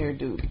skinnier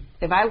dudes.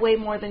 If I weigh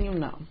more than you,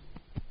 no.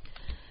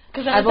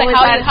 Because it's like,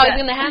 how is he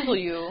going to handle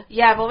you?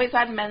 Yeah, I've always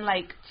had men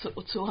like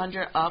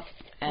 200 up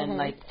and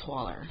like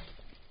taller.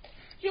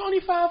 You're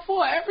only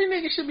 5'4". Every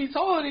nigga should be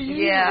taller than you.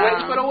 Yeah.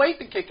 Waiting for the weight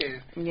to kick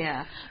in.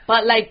 Yeah.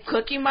 But like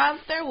Cookie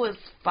Monster was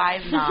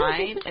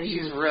 5'9", and he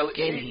was really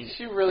skinny.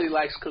 She really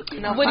likes Cookie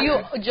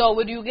Monster.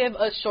 Would you give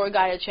a short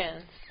guy a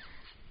chance?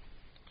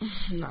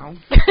 No.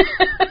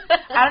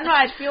 I don't know.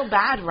 I'd feel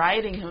bad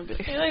riding him.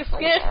 You're like,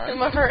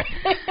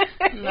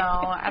 No,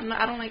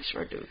 I don't like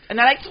short dudes. And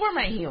I like to wear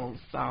my heels,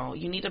 so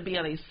you need to be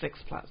at least 6+.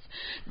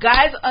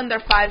 Guys under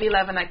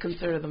 5'11", I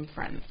consider them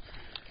friends.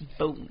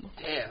 Boom.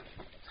 Damn.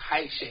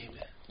 Height shaming.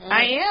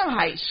 I am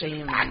height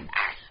shaming.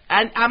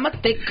 And I'm a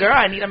thick girl.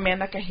 I need a man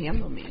that can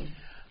handle me.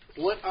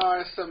 What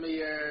are some of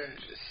your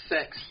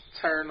sex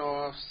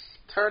turn-ons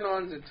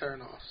and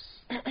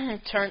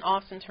turn-offs?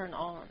 Turn-offs and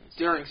turn-ons.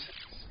 During sex.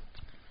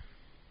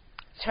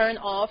 Turn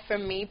off for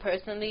me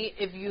personally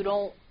if you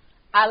don't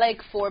I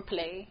like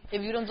foreplay.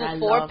 If you don't do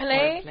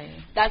foreplay,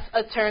 that's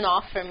a turn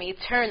off for me.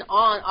 Turn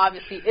on,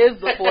 obviously, is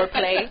the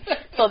foreplay.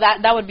 So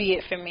that would be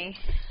it for me.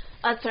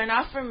 A turn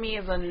off for me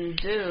is a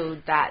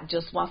dude that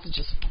just wants to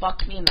just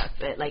fuck me and that's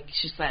it. Like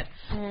she said,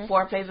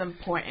 foreplay is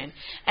important.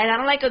 And I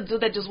don't like a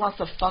dude that just wants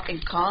to fucking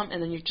come and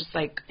then you're just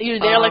like, you're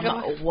there like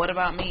what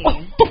about me?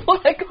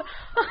 Like,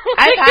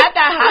 I've had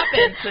that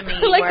happen to me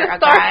like where a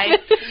guy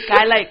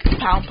like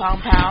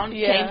pound,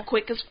 came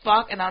quick as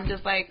fuck and I'm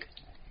just like,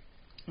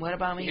 what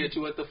about me? He hit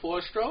you with the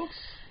 4 strokes?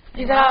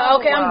 He's like,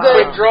 okay, I'm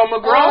good.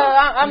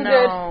 I'm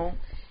good.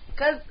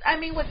 Because, I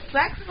mean, with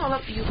sex and all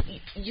of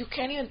you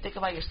can't even think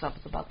about yourself.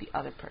 It's about the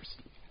other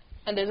person.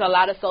 And there's a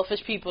lot of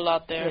selfish people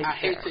out there. I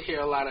hate to hear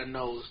a lot of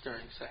no's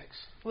during sex.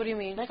 What do you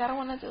mean? Like, I don't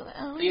want to do that.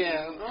 Oh.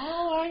 Yeah.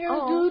 Oh, I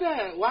gotta do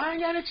that. Why I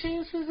gotta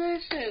change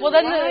position? Well,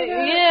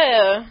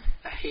 yeah.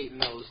 I hate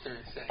no's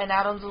during sex. And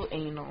I don't do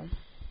anal.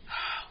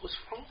 What's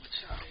wrong with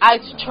y'all? I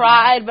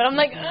tried, but I'm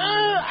like,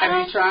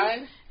 have you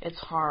tried? It's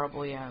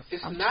horrible, yes.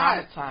 It's I'm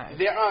not. traumatized.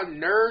 There are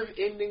nerve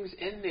endings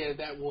in there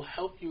that will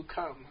help you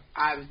come.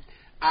 I've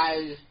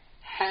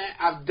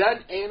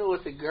done anal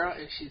with a girl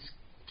and she's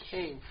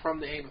came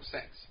from the anal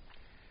sex.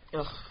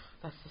 Ugh,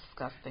 that's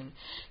disgusting.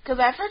 Because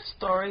I've heard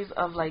stories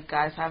of like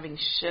guys having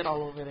shit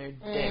all over their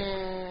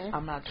dick.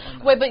 I'm not doing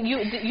that. Wait, but you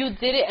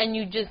did it and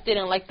you just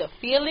didn't like the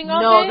feeling of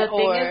it? No, the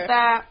thing is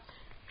that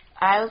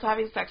I was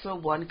having sex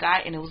with one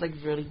guy and it was like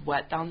really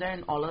wet down there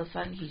and all of a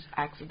sudden he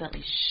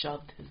accidentally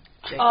shoved his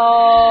dick.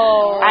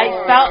 Oh.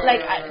 I felt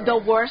like the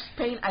worst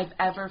pain I've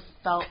ever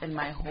felt in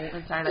my whole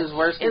entire life. It's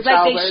worse than it's like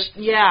childbirth?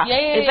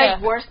 It's like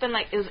worse than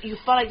like, you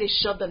felt like they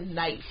shoved a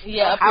knife.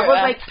 Yeah. I was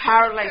like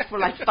paralyzed for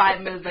like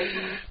 5 minutes.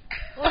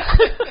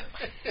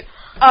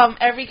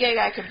 Every gay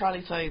guy could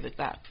probably tell you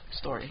that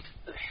story.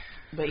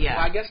 But yeah.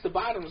 Well, I guess the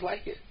bottoms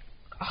like it.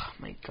 Oh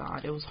my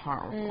God, it was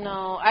horrible.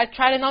 No, I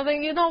tried it and I was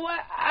like, you know what?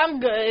 I'm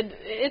good.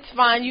 It's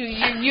fine.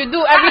 You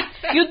do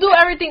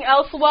everything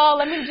else well.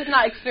 Let me just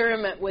not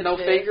experiment with no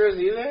this. fingers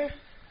either.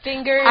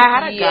 Fingers. I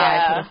had a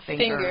guy put a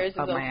finger fingers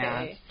up is my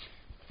okay. ass.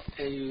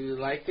 And you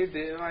liked it?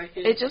 Didn't like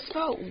it? It just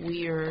felt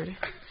weird.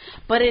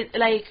 But it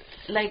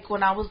like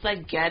when I was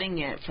like getting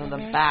it from the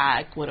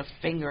back with a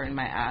finger in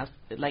my ass,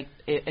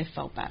 it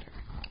felt better.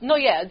 No,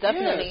 yeah,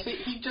 definitely. Yeah,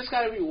 see, you just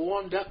got to be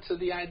warmed up to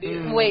the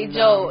idea. Wait,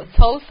 Joe,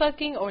 toe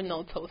sucking or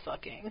no toe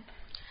sucking?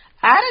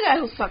 I had a guy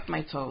who sucked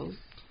my toes.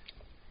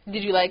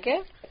 Did you like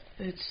it?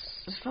 It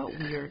felt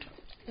weird.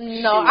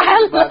 No,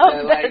 I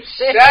love that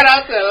shit. Shout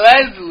out to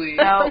Lesley.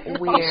 Felt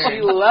weird.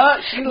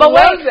 She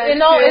loves that you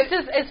know,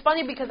 shit. it's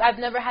funny because I've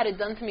never had it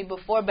done to me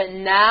before, but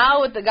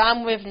now with the guy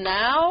I'm with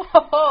now,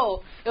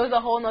 it was a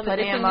whole nother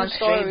different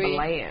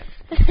story.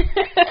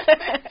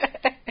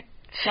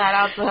 Shout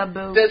out to her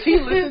boo. Does he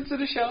listen to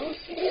the shows?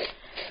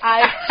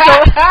 I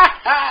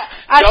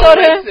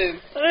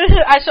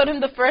showed him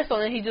the first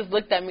one and he just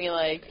looked at me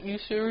like, "You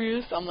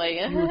serious?" I'm like,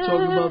 "You were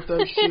talking about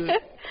that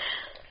shit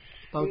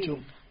about you."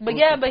 But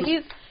yeah, but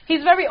he's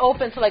very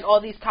open to like all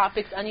these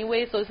topics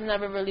anyway, so it's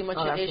never really much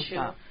an issue.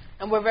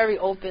 And we're very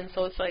open,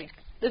 so it's like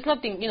it's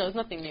nothing, it's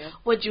nothing new.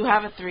 Would you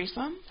have a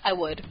threesome? I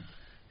would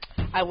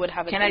have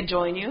a threesome. Can I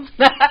join you?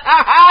 There you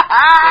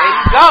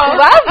go.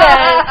 Love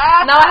it.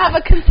 Now I have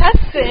a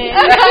contestant.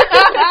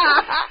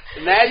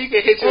 Now you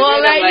can hit your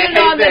well, like, you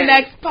know, hey, on the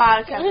next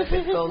podcast if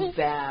it goes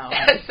down.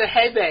 Say,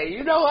 hey, babe,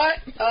 you know what?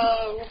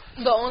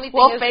 The only thing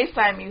we'll is,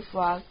 FaceTime you,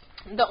 Floss.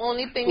 The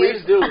only thing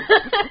Please is... do.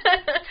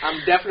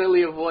 I'm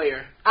definitely a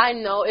voyeur. I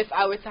know if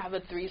I were to have a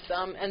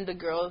threesome and the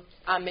girl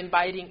I'm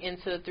inviting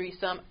into the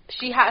threesome,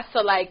 she has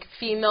to like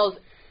females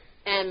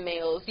and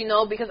males,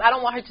 because I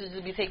don't want her to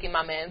just be taking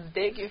my man's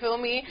dick, you feel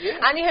me? Yeah.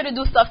 I need her to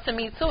do stuff to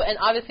me too, and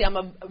obviously I'm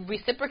going to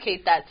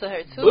reciprocate that to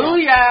her too.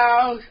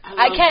 Booyah! I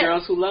love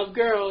girls who love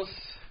girls.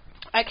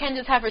 I can't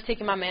just have her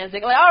taking my man's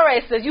dick. Like, all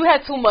right, sis, you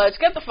had too much.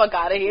 Get the fuck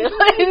out of here.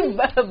 You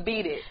better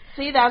beat it.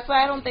 See, that's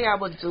why I don't think I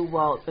would do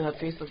well in a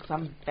threesome because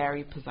I'm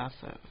very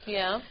possessive.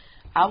 Yeah.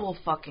 I will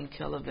fucking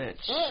kill a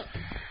bitch.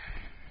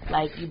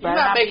 Like, you better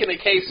You're not making a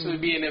case for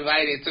being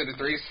invited to the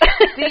threesome.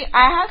 See,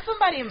 I had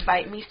somebody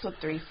invite me to a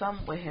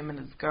threesome with him and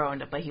his girl,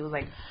 but he was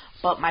like,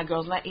 "But my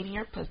girl's not eating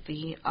your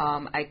pussy.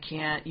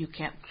 You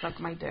can't suck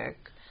my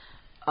dick."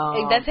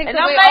 That takes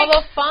away all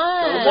the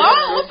fun. What?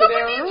 What's up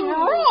with these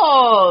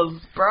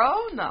rules,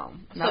 bro? No.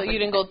 So you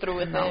didn't go through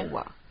with it?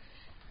 No.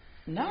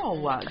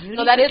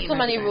 No, that is too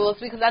many rules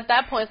because at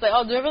that point it's like,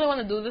 oh, do I really want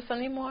to do this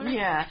anymore?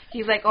 Yeah.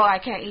 He's like, oh, I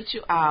can't eat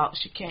you out.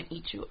 She can't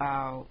eat you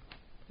out.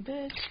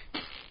 Bitch.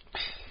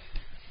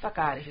 Fuck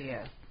out of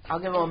here. I'll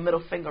give him a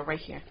middle finger right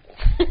here.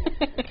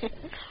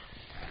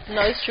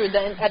 No, it's true.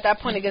 Then at that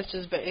point it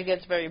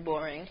gets very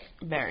boring.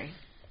 Very.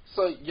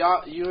 So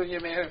you and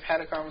your man have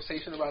had a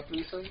conversation about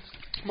threesomes?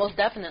 Most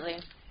definitely.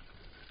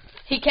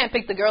 He can't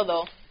pick the girl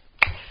though.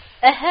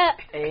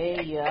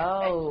 Hey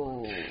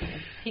yo.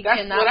 He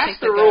cannot pick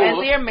the rule.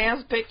 girl. Is your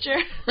man's picture?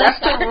 That's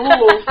the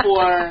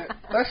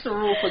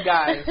rule for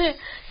guys.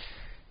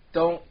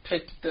 Don't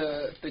pick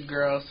the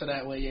girl so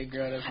that way your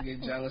girl doesn't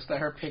get jealous. Let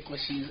her pick what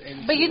she's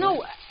into. But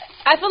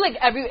I feel like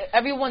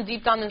everyone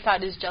deep down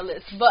inside is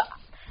jealous. But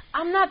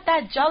I'm not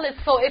that jealous.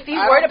 So if he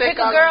were to pick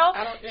a girl,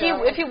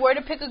 if he were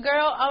to pick a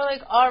girl, I'm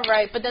like, all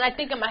right. But then I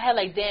think in my head,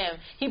 like, damn,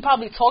 he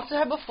probably talked to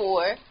her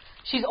before.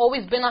 She's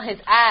always been on his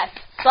ass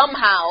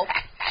somehow.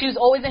 She was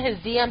always in his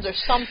DMs or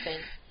something.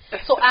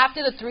 So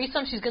after the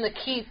threesome, she's going to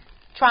keep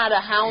trying to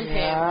hound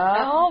him.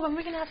 Like, oh, when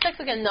we can have sex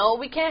again? No,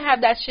 we can't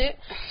have that shit.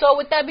 So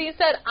with that being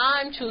said,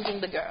 I'm choosing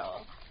the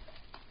girl.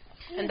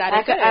 And that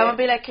is it. I would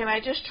be like, can I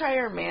just try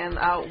your man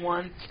out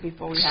once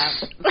before we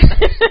have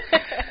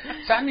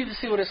So I need to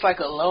see what it's like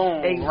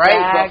alone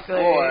right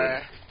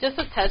before. Just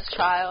a test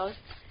trial.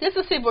 Just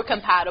to see if we're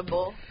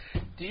compatible.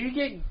 Do you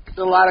get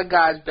a lot of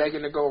guys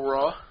begging to go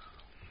raw?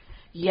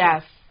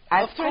 Yes.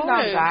 I've turned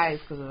down guys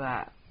because of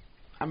that.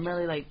 I'm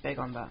really, like, big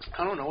on that.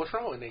 I don't know what's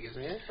wrong with niggas,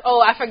 man.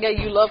 Oh, I forget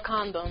you love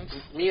condoms.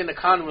 Me and the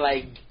condom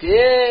like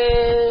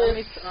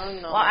this.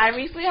 Well, I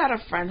recently had a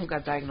friend who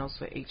got diagnosed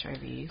with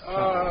HIV. So,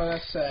 oh,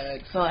 that's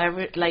sad. So, I've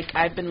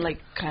been, like,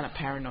 kind of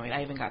paranoid.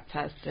 I even got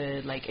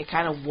tested. Like, it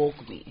kind of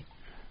woke me.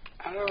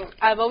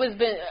 I've always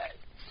been...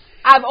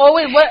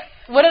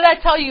 What did I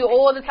tell you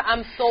all the time?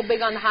 I'm so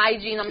big on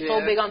hygiene. I'm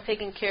so big on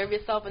taking care of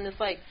yourself. And it's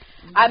like,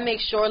 I make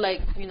sure,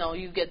 like, you know,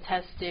 you get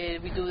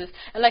tested. We do this.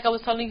 And like I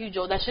was telling you,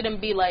 Joe, that shouldn't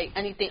be, like,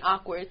 anything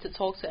awkward to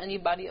talk to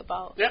anybody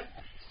about. Yep.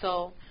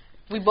 So,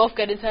 we both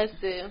getting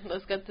tested.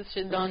 Let's get this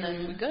shit done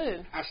and we're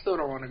good. I still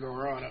don't want to go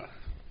raw, though.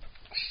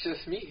 It's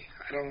just me.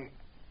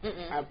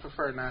 I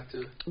prefer not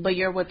to. But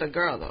you're with a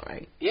girl, though,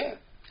 right? Yeah.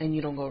 And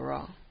you don't go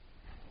raw.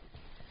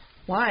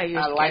 Why?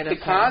 I like the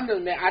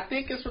condom. I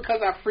think it's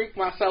because I freaked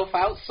myself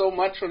out so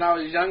much when I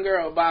was younger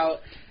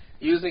about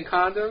using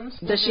condoms.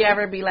 Does she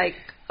ever be like,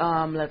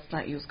 let's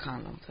not use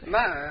condoms?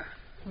 Nah.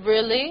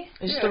 Really?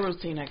 It's just a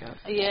routine, I guess.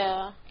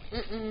 Yeah.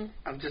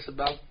 I'm just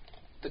about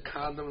the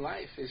condom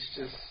life. It's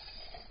just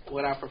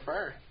what I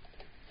prefer.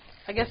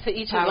 I guess to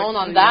each his own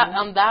on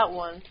that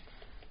one.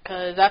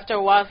 Because after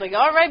a while, it's like,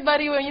 all right,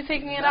 buddy, when you're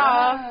taking it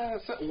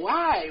off. So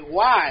why do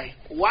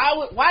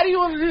you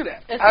want to do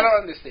that? I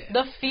don't understand.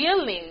 The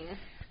feeling.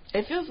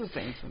 It feels the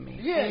same for me.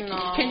 Yeah.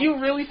 No. Can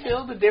you really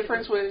feel the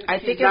difference when I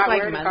think not it's like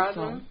wearing a mental.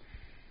 condom?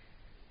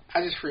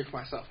 I just freak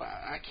myself out.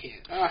 I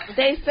can't.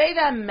 They say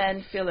that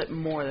men feel it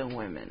more than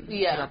women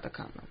without the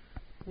condom.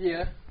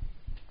 Yeah.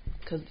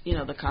 Because, you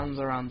know, the condom's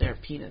around their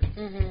penis.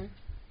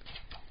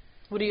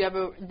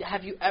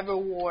 Have you ever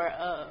wore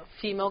a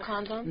female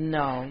condom?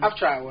 No. I've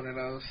tried one of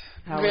those.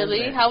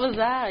 Really? How was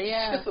that?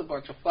 Yeah. It's just a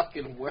bunch of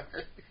fucking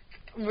work.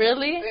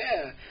 Really?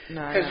 Yeah.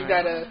 Because you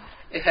gotta.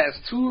 It has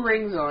 2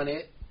 rings on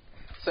it,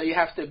 so you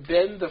have to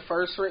bend the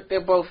first ring. They're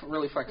both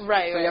really flexible.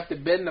 Right. So you have to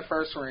bend the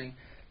first ring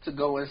to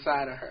go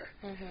inside of her.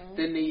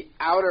 Then the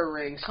outer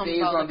ring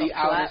stays on the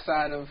outer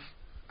side of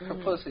her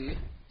pussy,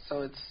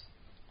 so it's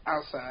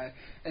outside,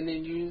 and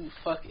then you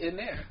fuck in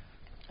there.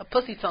 A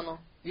pussy tunnel.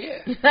 Yeah.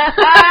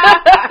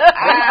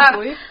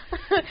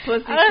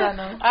 Pussy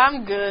tunnel.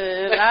 I'm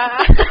good.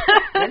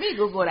 Let me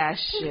Google that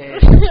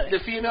shit. The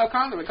female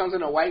condom. It comes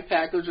in a white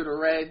package with a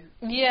red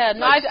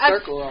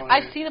circle on it.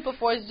 I've seen it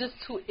before. It's just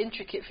too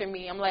intricate for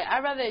me. I'm like,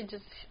 I'd rather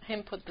just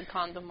him put the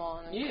condom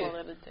on and call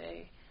it a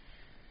day.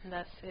 And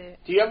that's it.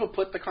 Do you ever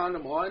put the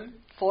condom on?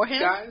 For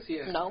him? Guys?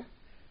 Yeah. No.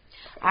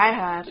 I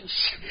have.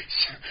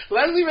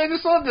 Leslie made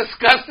this whole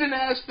disgusting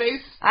ass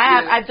face. I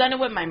have. I've done it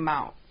with my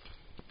mouth.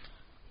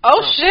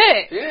 Oh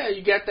shit! Yeah,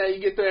 you get that. You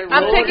get that.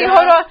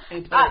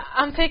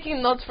 I'm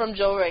taking notes from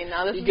Joe right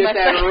now. This you is get my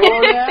that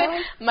roll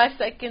down? My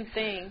second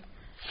thing.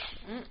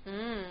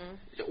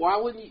 Why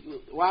wouldn't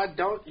you? Why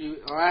don't you?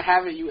 Why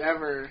haven't you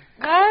ever?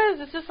 Guys,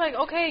 it's just like,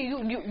 okay,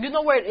 you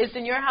know where it is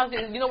in your house.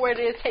 You know where it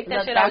is. Take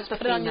that shit out.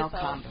 Put it on yourself.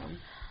 Condom.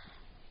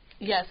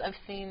 Yes, I've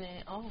seen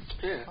it. Oh,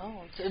 yeah.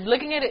 Oh, so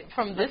looking at it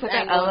from this like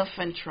angle, an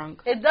elephant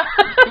trunk. It does.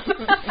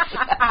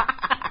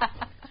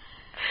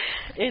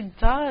 It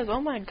does. Oh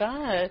my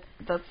god.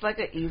 That's like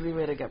an easy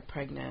way to get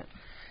pregnant.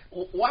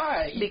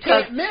 Why? You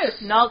because can't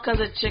miss. No, because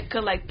a chick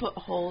could like put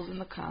holes in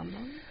the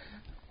condom.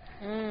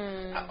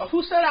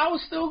 Who said I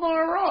was still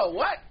going raw?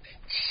 What?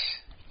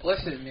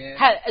 Listen, man.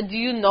 Do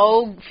you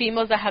know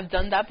females that have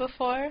done that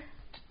before?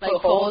 Like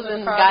put holes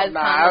in guys'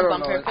 condoms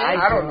on purpose?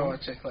 I don't know a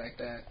chick like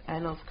that. I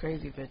know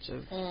crazy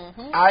bitches.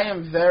 I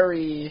am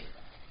very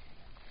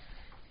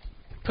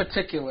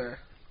particular.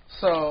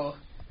 So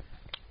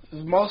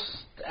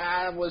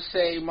I would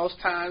say most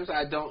times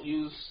I don't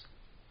use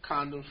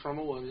condoms from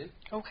a woman.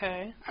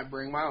 Okay. I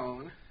bring my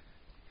own.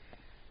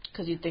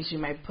 Because you think she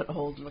might put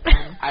holes in the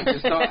condom? I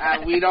just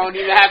don't. We don't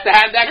even have to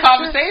have that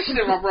conversation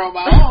if I brought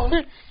my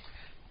own.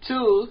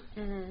 2,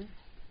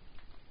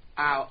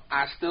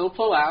 I still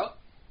pull out.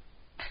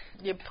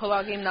 Your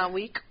pull-out game not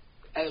weak?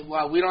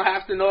 Well, we don't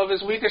have to know if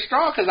it's weak or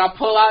strong because I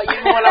pull out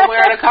even when I'm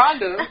wearing a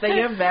condom. So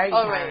you're very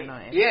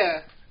paranoid.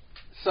 Yeah.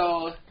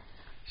 So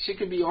she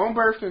could be on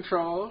birth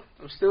control.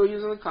 I'm still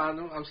using a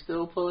condom. I'm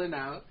still pulling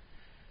out.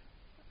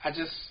 I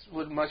just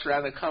would much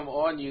rather come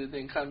on you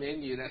than come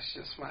in you. That's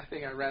just my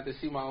thing. I'd rather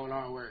see my own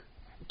artwork.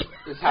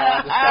 That's how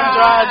I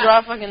describe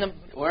draw fucking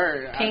a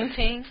word.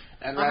 painting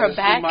I'd on her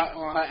back.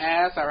 On her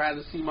ass, I'd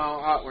rather see my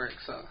own artwork.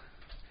 So,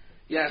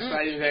 yes,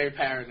 I'm very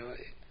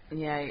paranoid.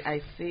 Yeah,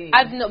 I see.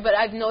 But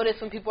I've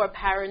noticed when people are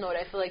paranoid,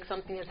 I feel like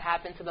something has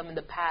happened to them in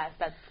the past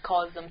that's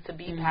caused them to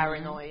be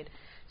paranoid.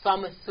 So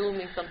I'm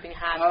assuming something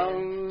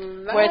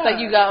happened. Nah. Where it's like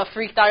you got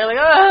freaked out. You're like,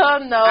 oh,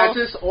 no. I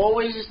just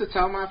always used to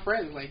tell my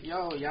friends, like,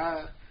 yo,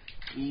 y'all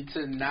need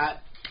to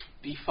not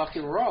be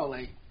fucking raw.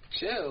 Like,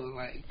 chill.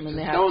 Like, just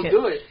don't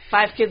do it.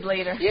 5 kids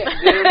later. Yeah.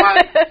 Then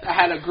I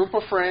had a group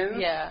of friends.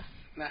 Yeah.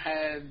 And I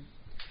had,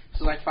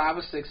 so like 5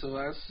 or 6 of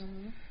us.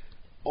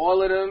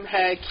 All of them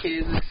had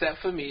kids except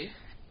for me.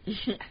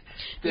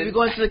 We're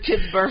going to the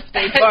kid's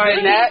birthday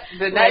party.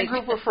 Then that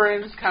group of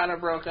friends kind of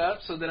broke up.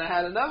 So then I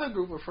had another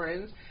group of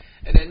friends.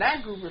 And then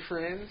that group of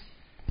friends,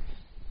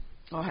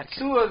 2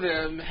 of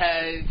them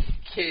had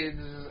kids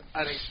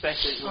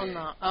unexpectedly.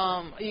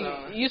 Oh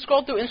no! You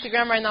scroll through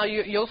Instagram right now,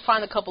 you'll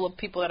find a couple of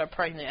people that are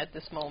pregnant at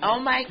this moment.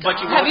 Oh my god!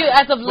 Have you,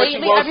 as of lately,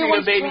 but you won't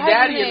everyone's see the baby pregnant.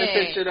 daddy in the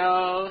picture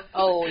though.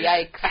 Oh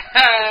yikes!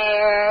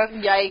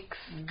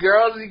 Yikes!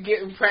 Girls are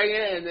getting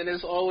pregnant, and then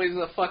there's always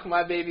a "fuck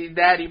my baby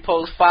daddy"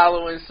 post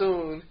following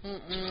soon.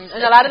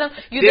 And a lot of them,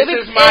 this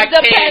is my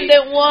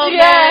independent woman.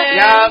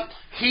 Yeah. Yup.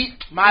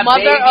 My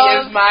baby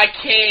is my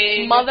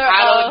king. I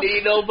don't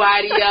need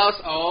nobody else.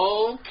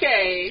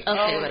 Okay,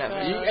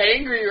 whatever. You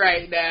angry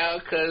right now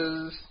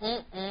because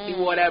he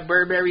wore that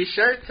Burberry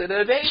shirt to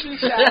the baby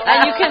shower.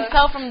 And you can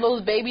tell from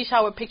those baby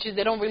shower pictures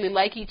they don't really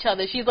like each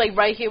other. She's like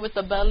right here with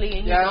the belly,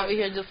 and he's over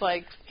here just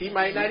like... He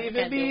might not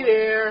even be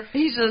there.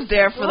 He's just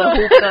there for the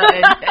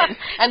hookah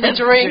and the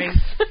drinks.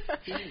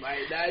 He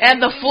might not and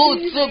the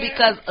food too,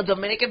 because a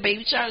Dominican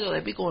baby shower,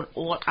 they be going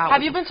all out.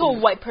 Have you been to a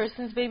white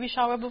person's baby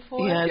shower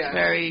before? Yeah,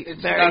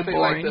 it's very nothing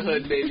boring. like the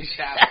hood baby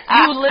shower.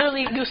 You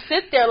literally, you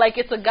sit there like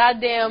it's a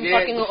goddamn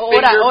fucking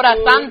hora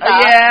santa.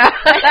 Yeah.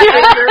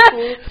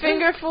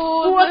 Finger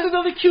food. Who wants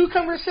another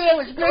cucumber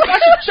sandwich? Bitch,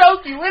 I should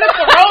choke you. Where the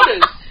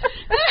Coronas?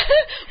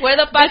 Where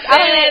the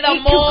pastel, the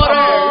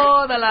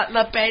moro, the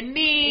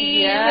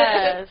pernil.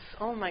 Yes.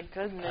 Oh my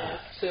goodness.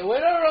 So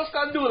where the Los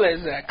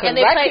Candules at? Because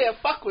I can't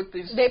fuck with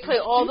these. They play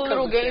all the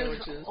little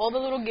games, sandwiches. all the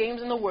little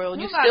games in the world.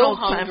 You still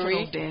Time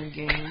hungry? for no damn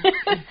game.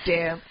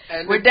 Damn.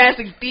 We're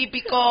dancing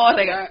típico,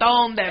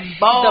 reggaeton,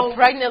 dembow. The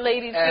pregnant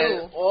ladies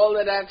and too. all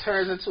of that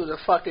turns into the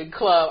fucking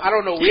club. I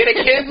don't know where the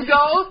kids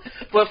go,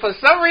 but for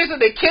some reason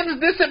the kids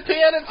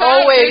disappear in the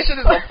time station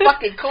is a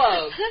fucking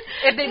club.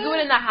 If they do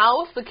it in the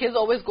house, the kids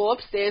always go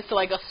upstairs to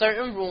like a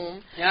certain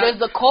room. Yeah. There's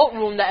the coat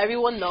room that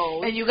everyone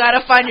knows. And you gotta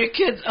find your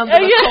kids under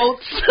the coats.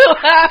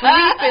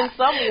 Sleeping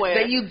somewhere.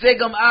 Then you dig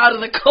them out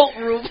of the coat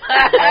room.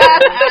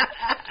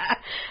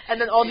 And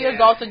then all the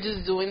adults are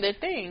just doing their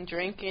thing,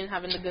 drinking,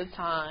 having a good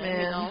time,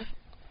 you know.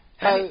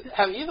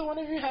 Have either one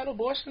of you had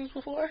abortions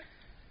before?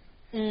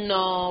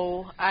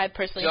 No, I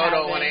personally Joe haven't.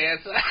 don't want to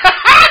answer.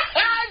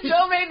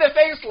 Joe made the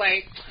face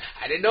like,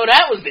 I didn't know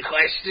that was the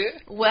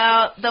question.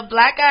 Well, the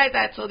black guy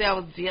that I told you I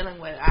was dealing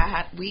with,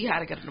 we had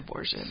to get an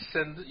abortion.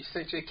 You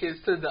sent your kids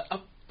to the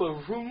upper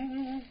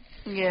room?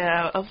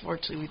 Yeah,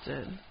 unfortunately we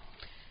did.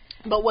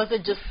 But was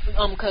it just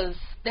because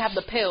they have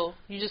the pill?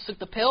 You just took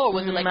the pill, or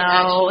was it like an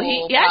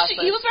actual process?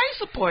 He was very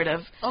supportive.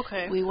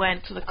 Okay. We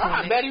went to the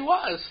clinic. I bet he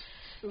was.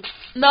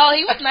 No,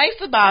 he was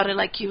nice about it.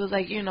 Like, he was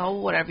like,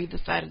 whatever you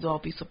decide to do, I'll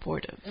be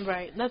supportive.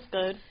 Right, that's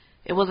good.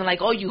 It wasn't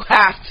like, oh, you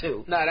have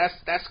to. No,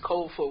 that's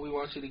code for we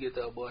want you to get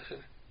the abortion.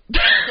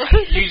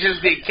 You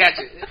just didn't catch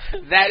it.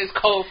 That is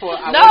code for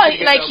I want you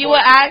to get the abortion. He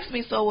would ask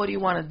me, so what do you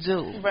want to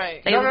do?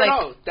 Right. No.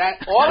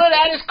 All of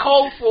that is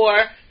code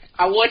for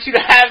I want you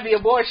to have the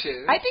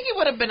abortion. I think he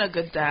would have been a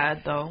good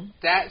dad, though.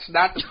 That's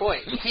not the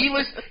point. Because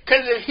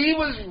if he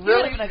was really... He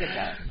would have been a good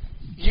dad.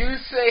 You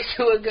say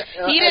to a guy...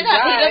 He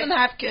doesn't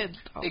have kids,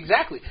 though.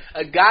 Exactly.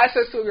 A guy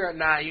says to a girl,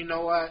 nah, you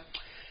know what?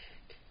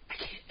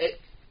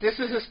 This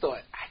is his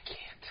thought. I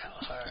can't tell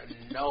her,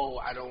 no,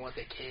 I don't want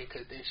the kid,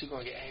 because then she's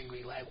going to get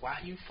angry. Like, why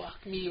you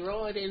fuck me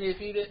raw then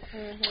if you did...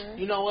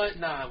 You know what?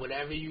 Nah,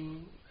 whatever you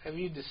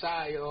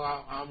decide,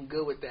 I'm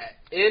good with that.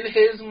 In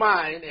his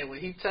mind, and when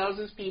he tells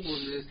his people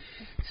this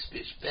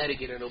bitch better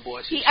get an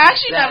abortion. He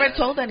actually never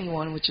told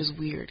anyone, which is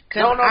weird.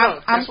 No.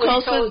 I'm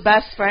close to his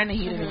best friend, and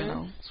he didn't even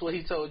know. That's what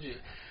he told you.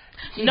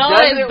 His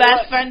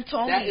best friend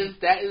told me.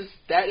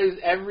 That is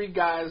every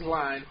guy's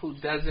line who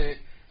doesn't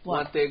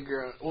want their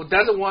girl, or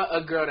doesn't want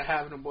a girl to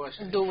have an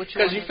abortion. Do what you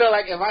want. Because you feel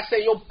like if I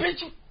say, yo,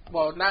 bitch,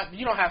 well,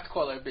 you don't have to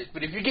call her a bitch,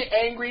 but if you get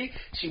angry,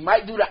 she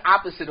might do the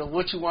opposite of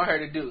what you want her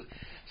to do.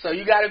 So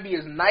you got to be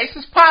as nice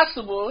as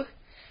possible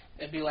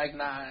and be like,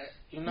 nah,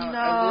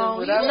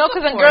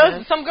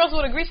 because some girls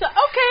would agree. So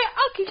okay,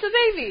 I'll keep the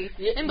baby.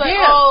 And be like,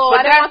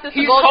 I didn't want this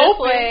to go this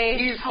way.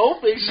 He's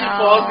hoping she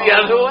falls the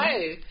other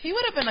way. He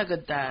would have been a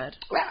good dad.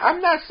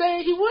 I'm not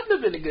saying he wouldn't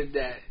have been a good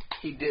dad.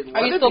 He didn't.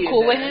 Are you still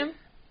cool with him?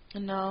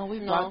 No, we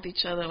blocked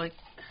each other like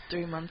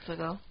 3 months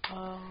ago.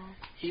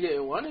 He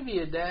didn't want to be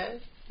a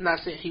dad. I'm not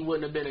saying he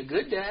wouldn't have been a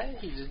good dad.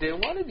 He just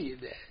didn't want to be a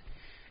dad.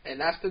 And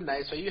that's the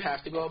nice way you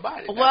have to go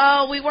about it.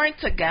 Well, we weren't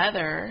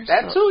together.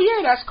 That too,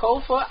 yeah, that's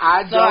code for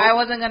So I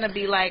wasn't going to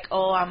be like,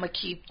 I'm going to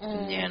keep,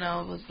 it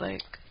was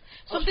like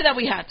something that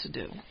we had to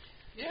do.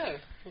 Yeah.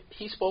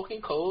 He spoke in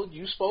code,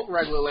 you spoke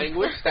regular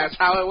language. That's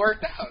how it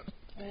worked out.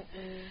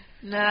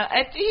 No,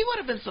 I think he would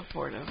have been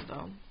supportive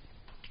though.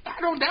 I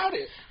don't doubt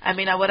it. I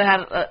mean, I would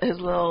have had his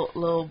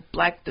little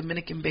black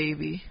Dominican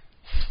baby.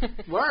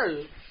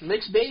 Word.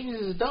 Mixed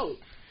babies is dope.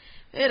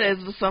 It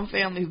is, but some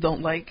families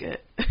don't like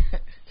it.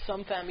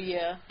 Some family,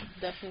 yeah,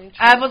 definitely true.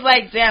 I was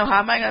like, damn, how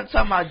am I going to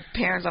tell my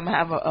parents I'm going to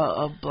have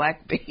a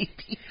black baby?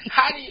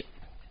 How do you...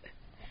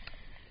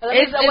 Let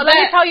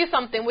me tell you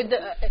something. With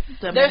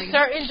there's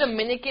certain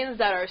Dominicans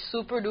that are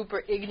super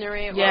duper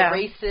ignorant or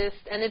racist,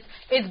 and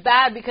it's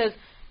bad because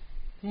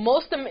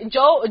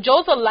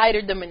Joe's a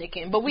lighter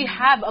Dominican, but we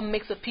have a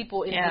mix of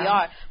people in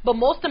DR. But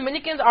most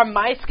Dominicans are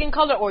my skin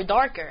color or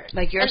darker,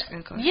 like your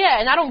skin color.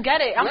 Yeah, and I don't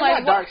get it. I'm We're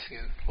like, not dark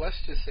skin. Let's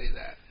just say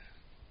that.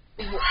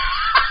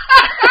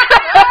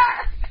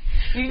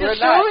 You threw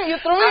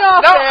me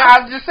off no, there.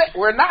 I'm just saying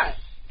we're not.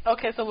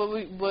 Okay, so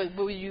what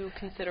would you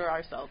consider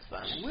ourselves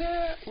then?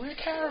 We're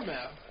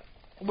caramel.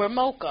 We're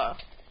mocha.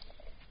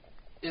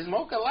 Is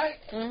mocha light?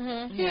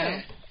 Mm-hmm.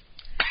 Yeah.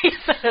 He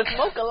says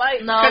mocha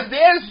light. No,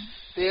 because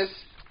there's.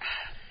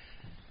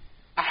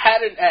 I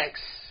had an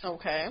ex.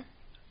 Okay.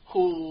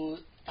 Who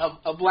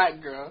a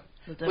black girl,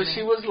 but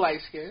she was light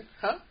skinned,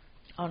 huh?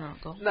 Oh no,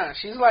 go. Nah,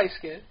 she's light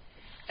skinned,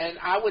 and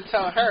I would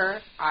tell her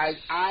I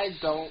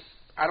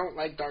don't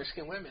like dark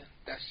skinned women.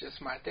 That's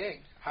just my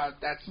thing.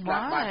 That's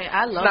not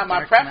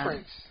my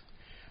preference.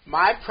 Men.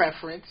 My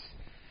preference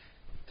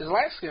is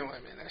light skinned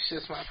women. That's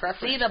just my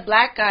preference. See, the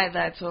black guy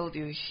that told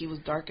you she was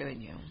darker than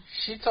you.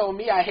 She told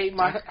me I hate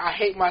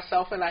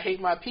myself and I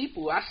hate my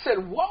people. I said,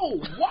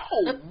 whoa.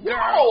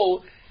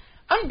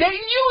 I'm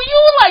dating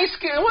you light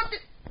skinned.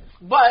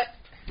 But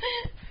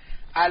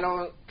I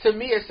don't. To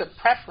me, it's a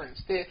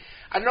preference.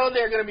 I know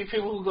there are gonna be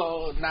people who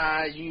go,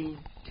 nah, you.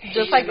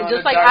 Just like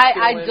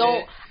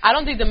I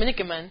don't think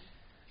Dominican men.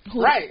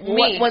 Right.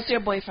 Me. What's your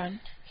boyfriend?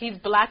 He's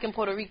black and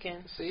Puerto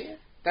Rican. See,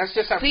 that's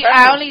just our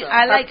preference.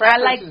 I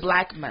like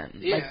black men.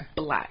 Yeah. Like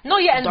black. No,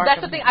 yeah, and that's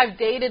the thing. I've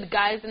dated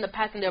guys in the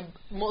past, and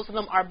most of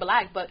them are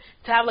black. But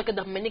to have like a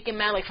Dominican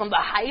man, like from the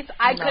Heights,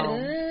 I could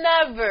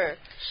never.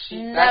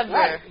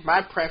 Right.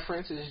 My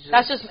preference is just.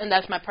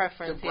 That's my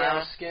preference. The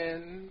brown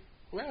skin.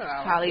 Well,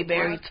 Halle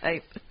Berry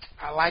type.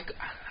 I like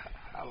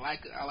them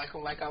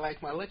like I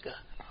like my liquor.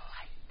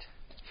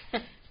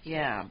 Light.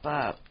 Yeah,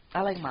 but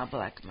I like my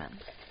black men.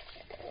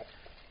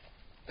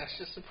 That's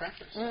just a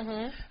preference.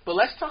 Mm-hmm. But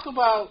let's talk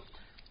about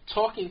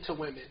talking to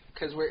women,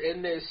 because we're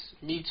in this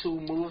Me Too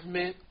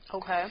movement.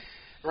 Okay.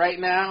 Right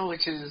now,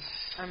 which is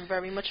I'm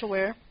very much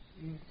aware.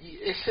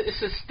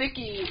 It's a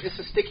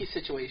sticky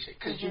situation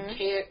because you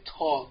can't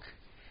talk.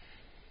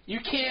 You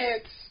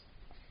can't.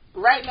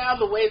 Right now,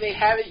 the way they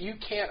have it, you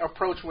can't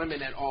approach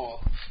women at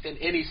all in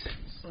any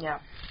sense. Yeah.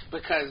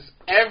 Because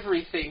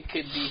everything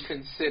could be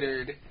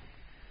considered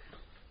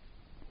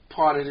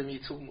part of the Me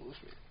Too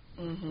movement.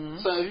 Mm-hmm.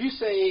 So if you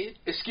say,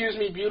 "Excuse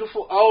me,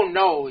 beautiful," oh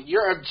no,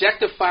 you're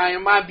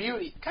objectifying my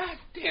beauty. God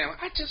damn,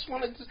 I just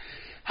wanted to.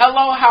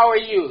 Hello, how are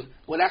you?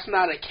 Well, that's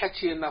not a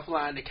catchy enough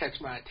line to catch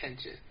my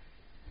attention.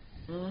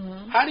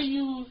 Mm-hmm. How do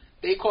you?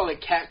 They call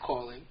it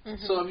catcalling.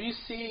 Mm-hmm. So if you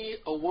see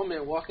a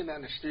woman walking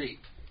down the street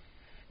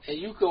and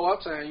you go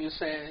up to her and you're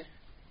saying,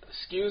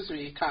 "Excuse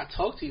me, can I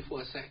talk to you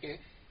for a second?"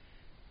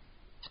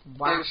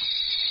 Wow. And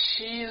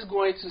she's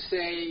going to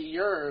say,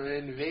 "You're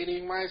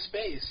invading my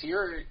space.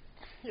 You're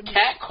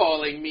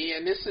catcalling me,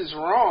 and this is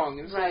wrong."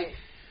 It's right. like,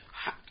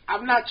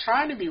 I'm not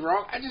trying to be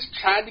wrong. I just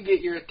tried to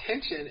get your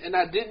attention, and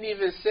I didn't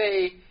even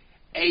say,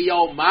 "Hey,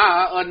 yo,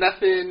 ma," or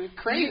nothing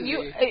crazy.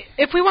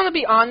 If we want to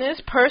be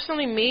honest,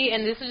 personally, me,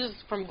 and this is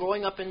just from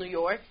growing up in New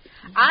York,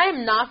 I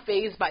am not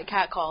fazed by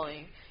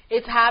catcalling.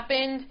 It's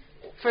happened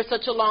for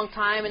such a long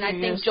time, and I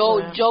think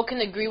Joe can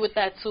agree with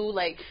that too.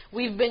 Like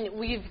we've been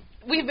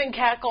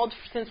catcalled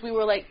since we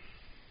were like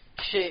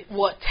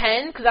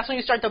 10? Because that's when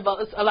you start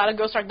a lot of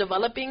girls start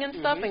developing and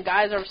stuff, and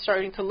guys are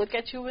starting to look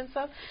at you and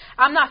stuff.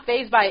 I'm not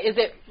fazed by it. Is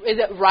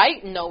it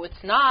right? No,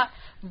 it's not.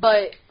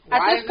 But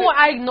at this point,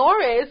 I ignore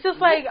it. It's just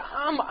like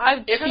I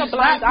turn a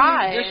blind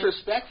eye. If he's not being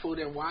disrespectful,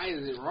 then why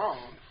is it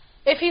wrong?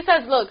 If he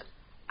says, "Look,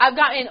 I've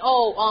gotten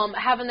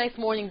have a nice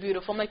morning,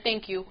 beautiful," I'm like,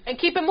 "Thank you," and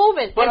keep it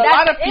moving. But and a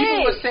lot of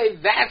people would say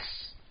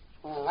that's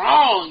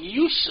wrong.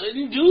 You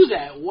shouldn't do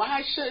that.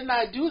 Why shouldn't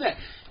I do that?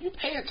 You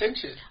pay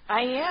attention.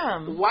 I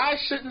am. Why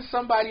shouldn't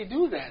somebody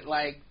do that?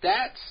 Like,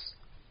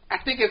 I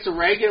think it's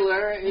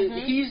regular.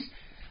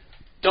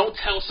 Don't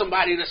tell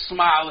somebody to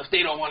smile if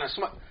they don't want to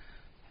smile.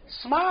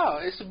 Smile.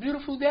 It's a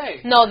beautiful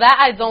day. No, that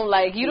I don't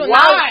like. You don't.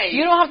 Why?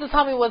 You don't have to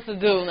tell me what to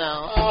do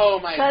now. Oh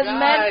my God. Because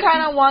men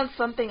kind of want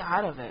something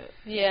out of it.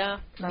 Yeah.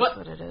 That's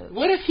what it is.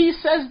 What if he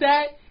says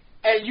that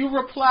and you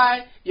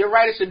reply, "You're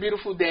right, it's a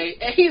beautiful day,"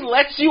 and he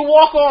lets you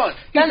walk on?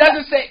 He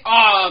doesn't say,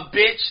 "Aw,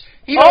 bitch."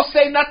 He don't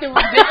say nothing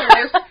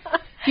ridiculous.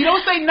 He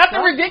don't say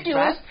nothing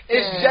ridiculous.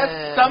 It's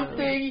just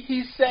something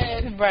he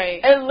said.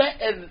 Right.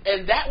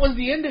 And that was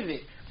the end of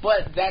it.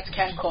 But that's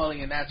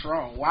catcalling, and that's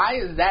wrong. Why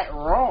is that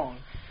wrong?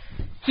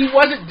 He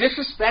wasn't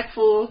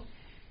disrespectful.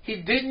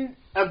 He didn't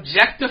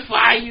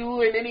objectify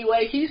you in any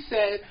way. He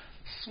said,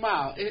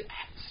 "Smile.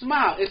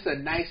 Smile. It's a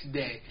nice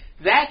day."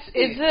 That's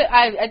Is it?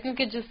 I think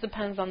it just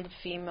depends on the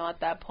female at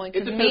that point.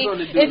 It depends on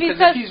the dude. Because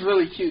if he's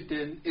really cute,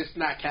 then it's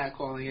not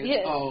catcalling.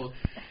 It's, oh,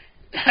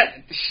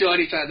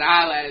 shorty trying to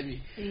holler at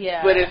me.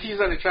 Yeah. But if he's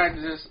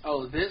unattractive, it's,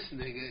 oh, this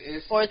nigga.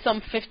 It's, or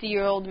some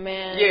 50-year-old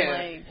man.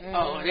 Yeah.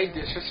 Oh, they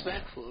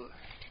disrespectful.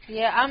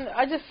 Yeah,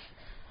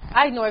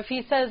 I ignore. If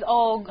he says,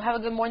 oh, have a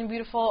good morning,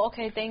 beautiful,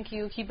 okay, thank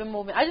you, keep it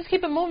moving. I just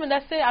keep it moving,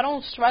 that's it. I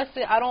don't stress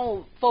it. I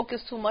don't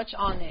focus too much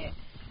on it.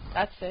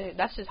 That's it.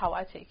 That's just how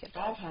I take it.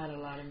 I've had a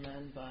lot of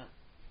men, but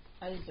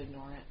I just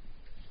ignore it.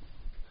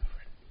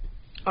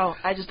 Oh,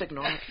 I just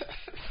ignore it.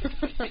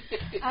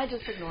 I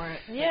just ignore it.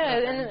 Yeah,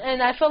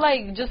 and I feel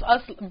like just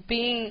us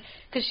being,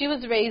 because she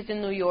was raised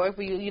in New York,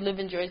 but you live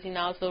in Jersey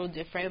now, it's a little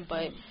different,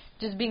 but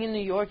just being in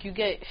New York, you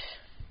get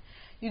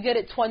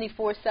it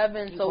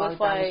 24/7, so it's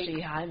like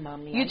say, hi,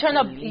 mommy, you turn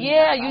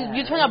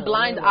you turn a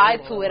blind eye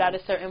to it at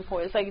a certain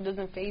point. It's like it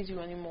doesn't faze you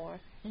anymore.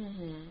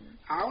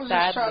 I was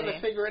just trying to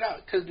figure it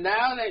out, because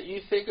now that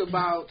you think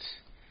about,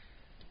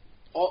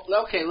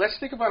 okay, let's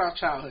think about our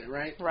childhood,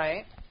 right?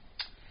 Right.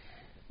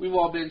 We've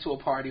all been to a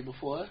party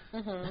before.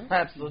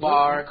 Absolutely.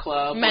 Bar,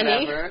 club,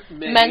 whatever.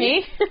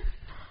 Many.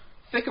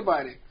 Think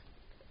about it.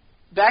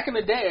 Back in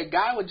the day, a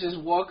guy would just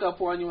walk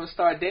up on you and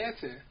start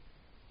dancing,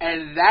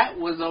 and that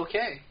was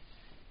okay.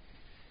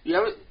 You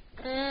ever?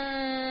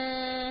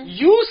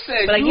 You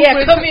said like, you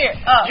went come to, here.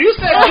 You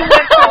said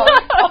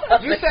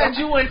you said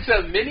you went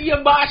to many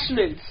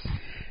aboshments.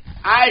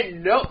 I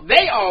know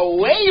they are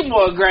way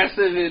more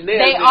aggressive in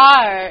there. They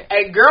are,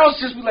 and girls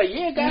just be like,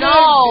 "Yeah, guys."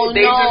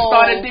 They just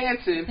started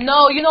dancing.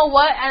 No, you know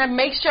what? And I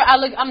make sure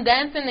I'm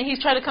dancing, and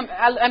he's trying to come.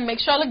 I make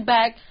sure I look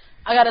back.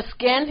 I gotta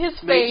scan his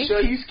face. Make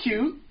sure he's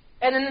cute.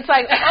 And then it's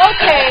like,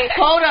 okay,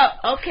 hold up,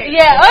 okay,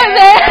 yeah,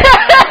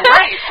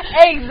 right,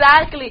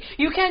 exactly.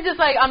 You can't just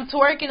like I'm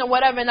twerking or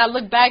whatever, and I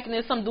look back and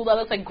there's some dude that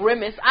looks like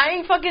Grimace. I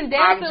ain't fucking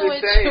dancing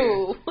with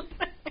you.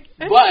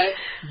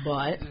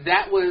 But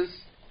that was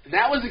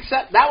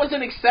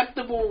an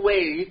acceptable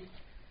way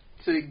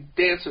to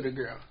dance with a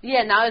girl.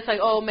 Yeah, now it's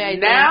like, oh man.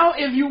 Now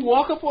if you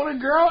walk up on a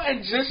girl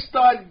and just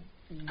start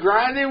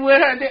grinding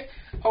with her,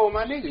 oh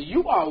my nigga,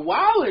 you are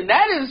wilding.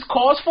 That is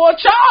cause for a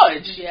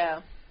charge. Yeah.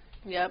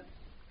 Yep.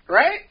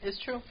 Right? It's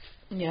true.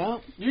 Yeah.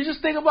 You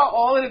just think about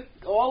all of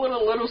the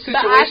little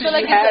situations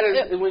like you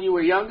had when you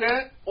were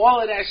younger. All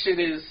of that shit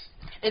is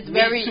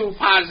Me Too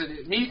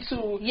positive. Me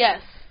Too. Yes.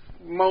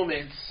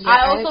 Moments. Yeah,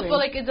 I also feel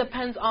like it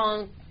depends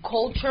on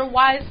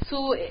culture-wise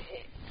too.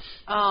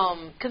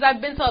 Because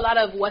I've been to a lot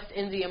of West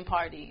Indian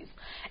parties,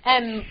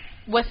 and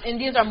West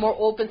Indians are more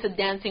open to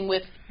dancing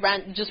with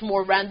just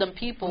more random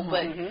people,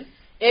 but.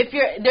 If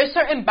there's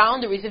certain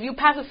boundaries. If you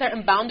pass a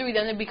certain boundary,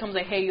 then it becomes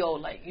like, hey, yo,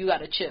 like, you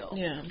gotta chill.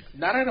 Yeah.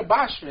 Not an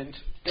aboshment.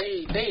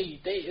 They're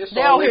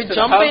out here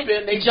jumping.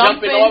 They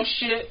jumping off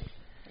shit.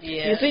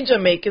 Yeah. You think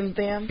Jamaicans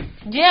dance?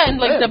 Yeah, and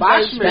like the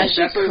that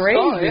shit's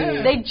crazy.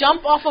 Yeah. They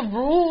jump off of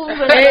roofs.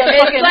 And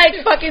it's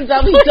like fucking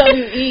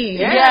WWE.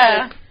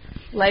 Yeah.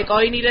 Like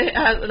all you need to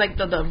have like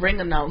the ring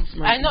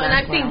announcement. I know, and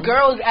I've seen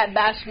girls at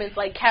bashments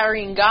like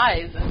carrying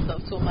guys and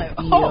stuff. So I'm like,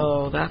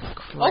 yo, that's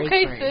crazy.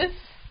 Okay, sis.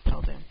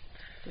 Oh, damn.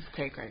 It's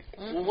great.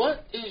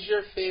 What is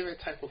your favorite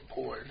type of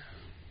porn?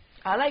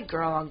 I like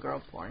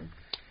girl-on-girl porn.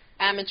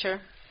 Amateur.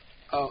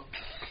 Oh.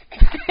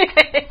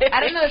 I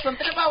don't know. There's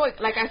something about what,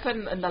 like I said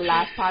in the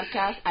last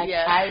podcast,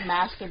 I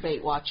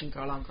masturbate watching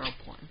girl-on-girl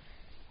porn.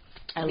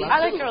 I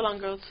like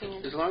girl-on-girl,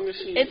 too. As long as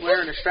she's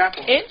wearing a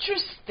strap-on.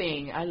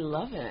 Interesting. I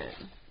love it.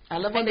 I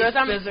love when they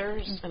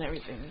scissors and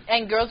everything.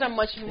 And girls are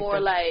much more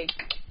like...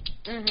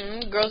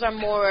 Girls are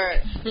more...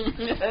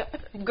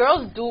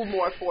 girls do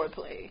more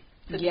foreplay.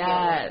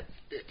 Yes.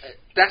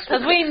 That's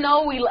because we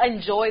know we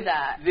enjoy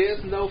that.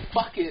 There's no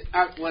fucking.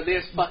 Well,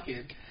 there's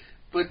fucking,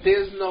 but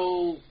there's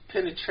no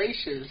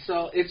penetration.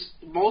 So it's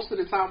most of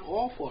the time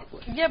all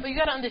foreplay. Yeah, but you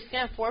gotta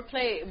understand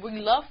foreplay. We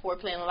love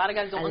foreplay, and a lot of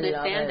guys don't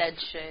understand that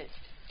shit.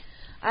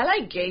 I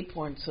like gay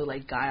porn too,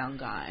 like guy on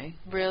guy.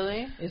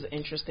 Really? It's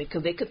interesting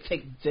because they could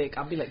take dick.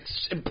 I'll be like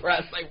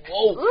impressed, like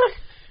whoa.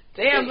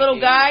 Damn, little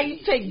guy, you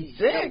take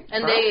dick.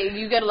 And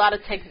you get a lot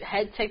of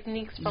head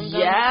techniques from them.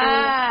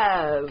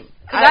 Yes.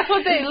 That's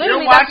what they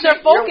literally. That's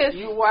their focus.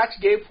 You watch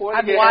gay porn.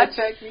 I've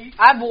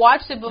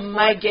watched it before.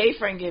 My gay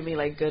friend gave me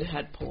like good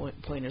head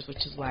pointers,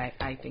 which is why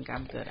I think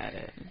I'm good at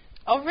it.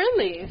 Oh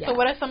really? Yeah. So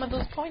what are some of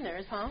those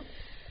pointers, huh?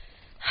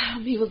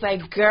 He was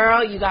like,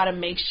 "Girl, you gotta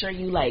make sure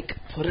you like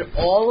put it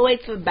all the way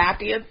to the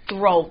back of your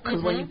throat,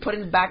 because when you put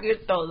it in the back of your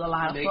throat, there's a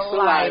lot of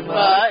saliva.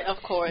 But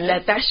of course,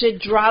 let that shit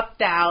drop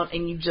down,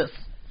 and you just."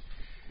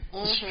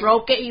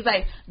 Stroke it. He's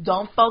like,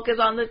 don't focus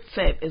on the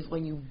tip. Is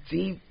when you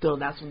deep throw.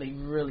 That's when they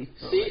really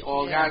feel it. See,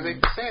 all guys ain't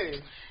the same.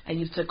 And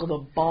you tickle the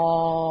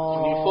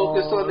ball. When you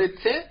focus on the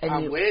tip,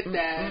 I'm with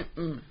that.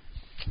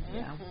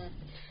 Yeah.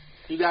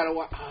 You gotta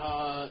watch.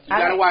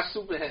 Watch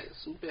Superhead.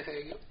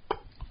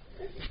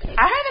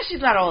 I heard that she's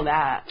not all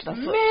that. That's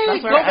go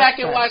back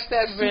and watch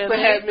that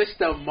Superhead,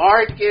 Mr.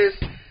 Marcus.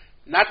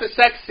 Not the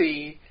sex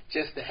scene,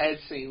 just the head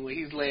scene where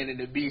he's laying in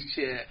the beach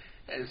chair.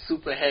 and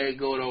Super Harry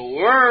go to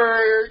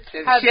work,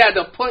 and he had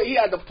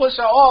to push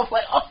her off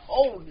like,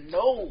 oh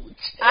no.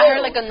 Chill. I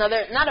heard like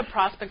another, not a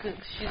prospect, because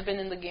she's been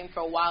in the game for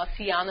a while.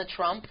 Tiana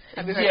Trump.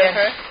 Have you heard of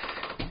her?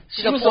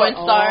 She's a porn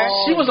star.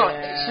 She was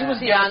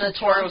Tiana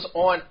tutorials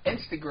on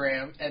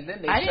Instagram, and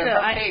then they shut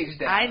her page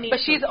down. But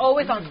she's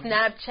always on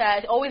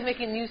Snapchat, always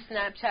making new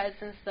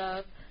Snapchats and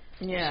stuff.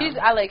 Yeah.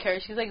 I like her.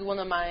 She's like one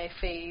of my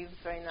faves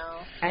right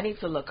now. I need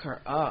to look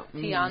her up.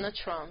 Tiana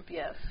Trump,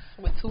 yes,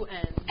 with 2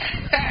 N's.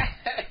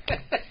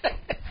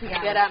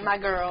 Get at my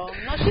girl.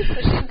 No, she's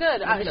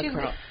good.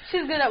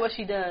 She's good at what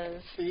she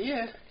does.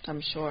 Yeah,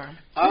 I'm sure.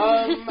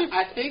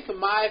 I think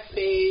my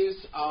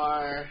faves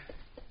are.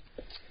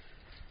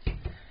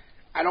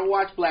 I don't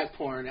watch black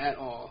porn at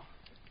all.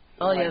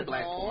 Black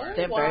porn.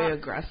 They're very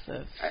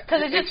aggressive.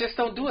 Because it just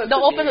don't do it.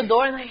 They'll open the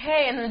door and like,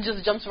 hey, and then it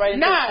just jumps right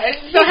into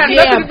it don't have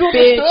nothing to do with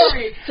the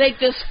story. Take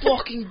this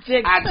fucking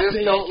dick. I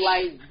just don't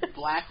like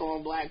black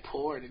on black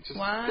porn. It just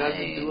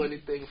doesn't do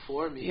anything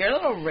for me. You're a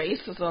little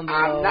racist on the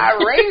I'm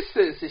not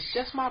racist. It's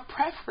just my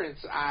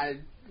preference.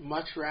 I'd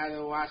much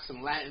rather watch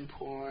some Latin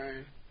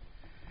porn.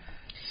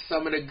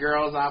 Some of the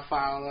girls I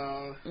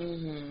follow.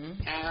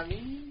 I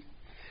mean,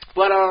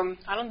 but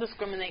I don't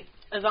discriminate.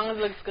 As long as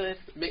it looks good.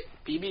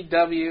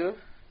 BBW.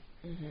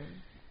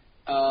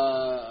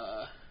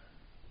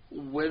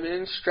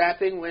 Women,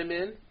 strapping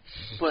women,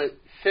 but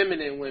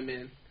feminine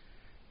women.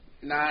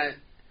 Not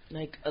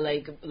like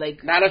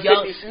not a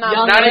young, 50,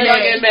 not a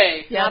young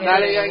M.A.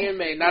 Not a young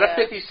M.A. Not a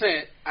 50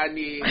 Cent. I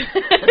need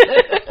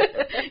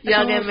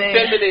young M.A.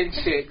 feminine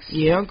chicks.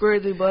 Yeah, I'm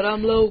crazy, but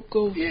I'm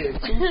local. Yeah,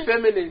 2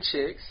 feminine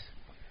chicks.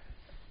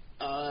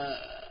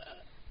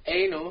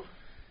 Anal.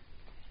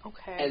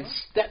 Okay. And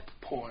step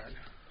porn.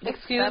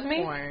 Excuse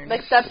me? Porn.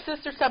 Like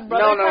stepsister,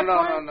 stepbrother?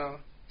 No.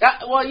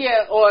 Well,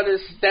 yeah, or the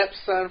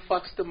stepson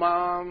fucks the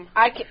mom.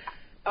 That's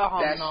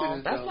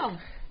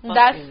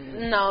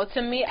no,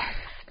 to me,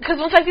 because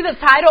once I see the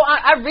title,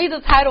 I read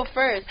the title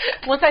first.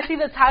 Once I see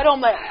the title,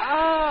 I'm like,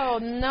 oh,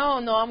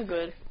 no, I'm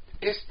good.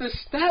 It's the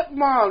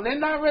stepmom. They're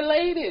not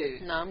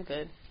related. No, I'm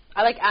good.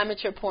 I like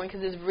amateur porn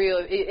because it's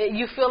real.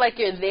 You feel like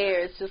you're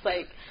there. It's just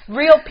like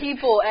real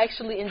people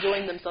actually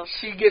enjoying themselves.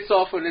 She gets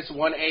off on this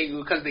one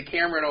angle because the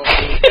camera don't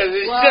move. Because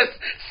it's just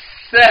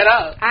set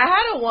up. I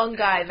had one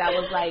guy that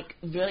was like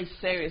really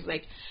serious.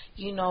 Like,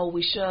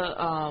 we should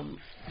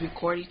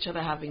record each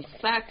other having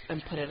sex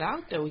and put it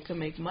out there. We could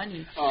make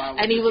money.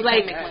 And he was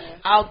like,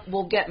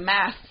 we'll get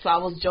masks. So I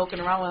was joking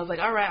around. I was like,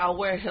 all right, I'll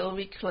wear a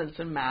Hillary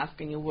Clinton mask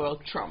and you wear a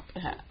Trump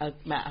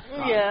mask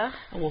on. Yeah.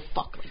 And we'll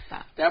fuck like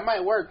that. That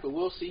might work, but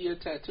we'll see your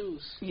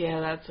tattoos. Yeah,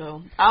 that's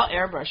all. I'll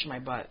airbrush my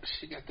butt.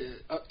 She got the...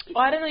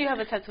 I didn't know you have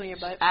a tattoo on your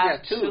butt. I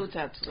have 2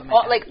 tattoos on my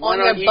butt. Like on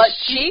your butt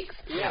cheeks?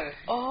 Yeah.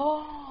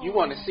 Oh. You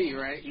want to see,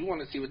 right? You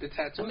want to see what the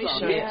tattoos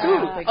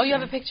are. Oh, you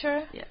have a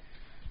picture? Yeah.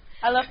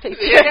 I love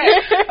pictures. Yeah,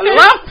 I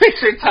love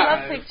picture time.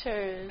 I love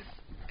pictures.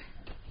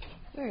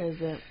 Where is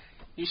it?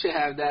 You should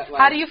have that. Like,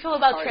 how do you feel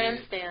about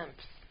tramp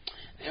stamps?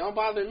 They don't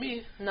bother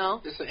me.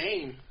 No? It's an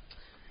aim.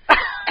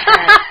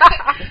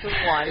 This is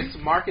one. It's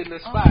marking the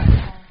spot.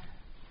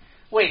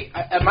 Wait,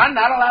 am I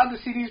not allowed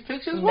to see these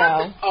pictures?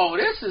 No.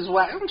 This is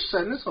why I'm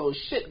shutting this whole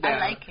shit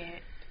down. I like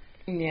it.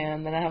 Yeah,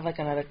 and then I have like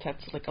another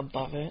tattoo like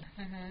above it.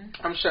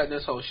 I'm shutting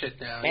this whole shit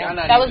down.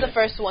 That was the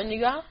first one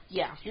you got?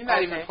 Yeah. You're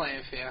not even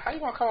playing fair. How you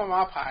gonna come on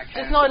my podcast?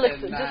 Just know it looks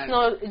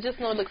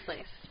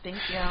nice. Thank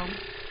you.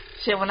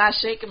 Shit, when I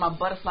shake it, my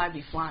butterfly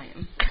be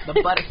flying. The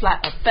butterfly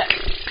effect.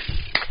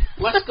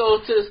 Let's go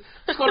to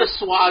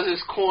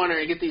Swaz's corner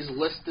and get this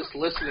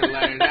listener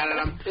letter. Now that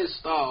I'm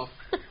pissed off,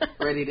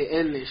 ready to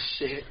end this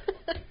shit.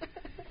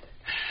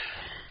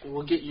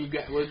 We'll get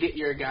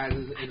your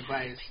guys'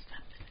 advice.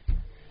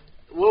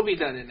 We'll be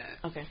done in that.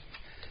 Okay.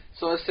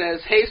 So it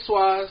says, hey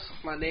Swaz,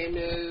 my name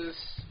is,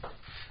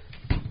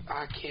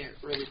 I can't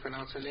really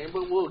pronounce her name,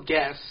 but we'll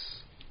guess,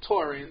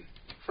 Torin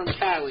from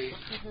Cali.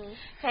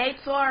 Hey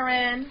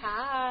Torin.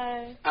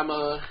 Hi. I'm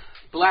a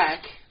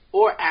black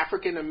or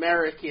African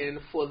American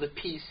for the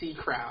PC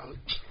crowd.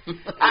 And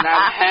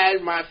I've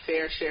had my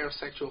fair share of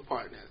sexual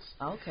partners.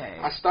 Okay.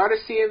 I started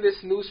seeing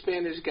this new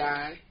Spanish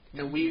guy,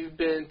 and we've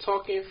been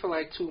talking for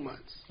like 2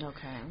 months.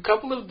 Okay. A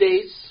couple of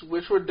dates,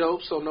 which were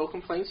dope, so no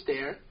complaints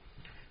there.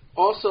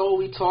 Also,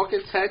 we talk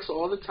and text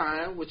all the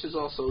time, which is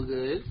also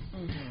good.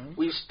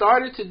 We've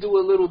started to do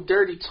a little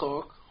dirty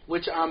talk,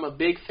 which I'm a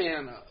big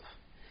fan of.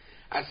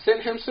 I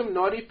sent him some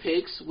naughty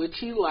pics, which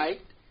he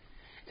liked,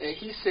 and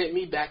he sent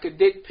me back a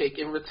dick pic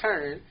in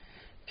return.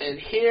 And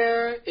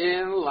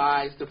herein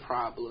lies the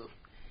problem.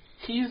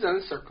 He's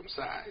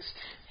uncircumcised.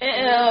 Ew.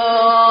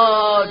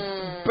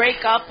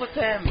 Break up with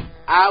him.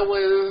 I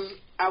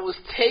was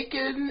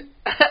taken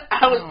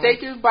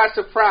by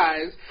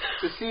surprise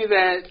to see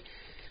that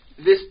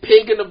this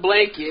pig in a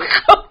blanket. Wait,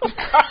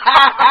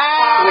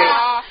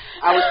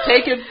 I was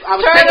taken by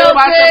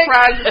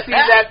surprise to see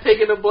that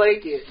pig in a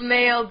blanket.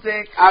 Snail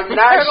dick. I'm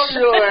not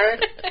sure.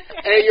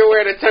 And you're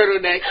wearing a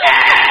turtleneck.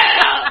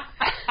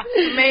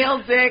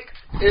 Male dick.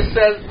 It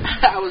says,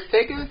 I was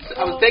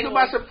taken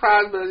by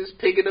surprise, but I was just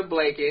picking a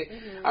blanket.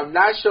 Mm-hmm. I'm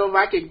not sure if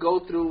I can go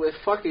through with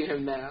fucking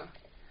him now.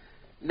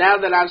 Now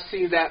that I've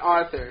seen that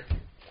Arthur.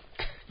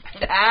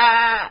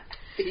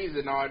 He's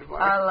an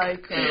aardvark. I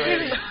like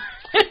him.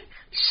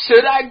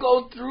 Should I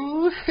go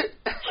through?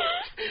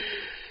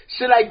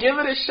 Should I give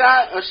it a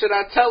shot, or should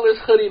I tell this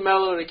hoodie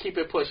Mellow to keep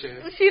it pushing?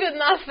 She did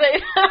not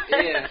say that.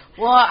 Yeah.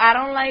 Well, I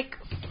don't like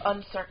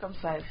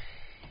uncircumcised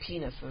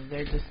penises.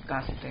 They're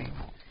disgusting.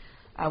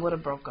 I would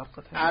have broke up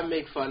with him. I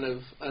make fun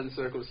of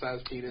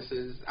uncircumcised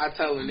penises. I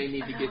tell them they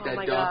need to get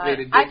that Darth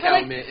Vader dick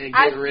helmet and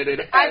get rid of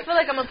that. I feel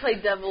like I'm going to play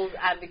devil's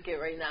advocate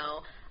right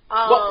now.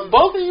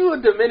 Both of you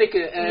are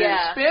Dominican, and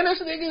Spanish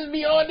niggas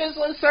be on this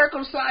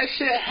uncircumcised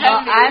shit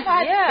heavy. No, I've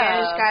had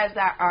Spanish guys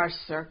that are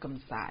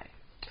circumcised.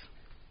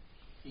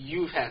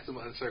 You've had some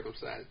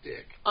uncircumcised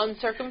dick.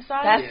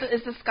 Uncircumcised?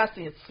 It's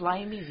disgusting. It's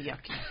slimy, it's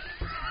yucky.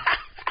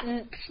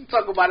 She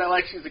talk about it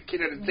like she's a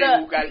kid at the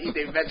table who got to eat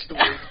their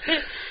vegetables.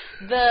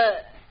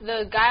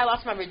 The guy I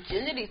lost my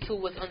virginity to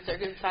was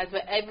uncircumcised,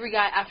 but every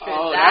guy after that...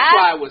 Oh, that's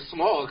why it was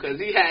small, because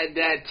he had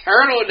that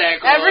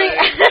turtleneck on.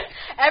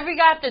 Every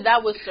guy after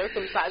that was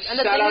circumcised. And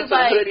shout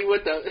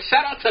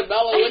out to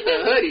Mello with the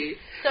hoodie.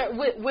 So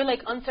with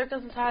like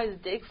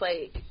uncircumcised dicks,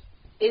 like,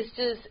 it's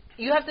just,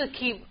 you have to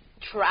keep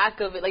track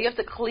of it. Like, you have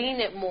to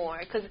clean it more,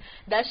 because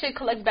that shit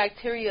collects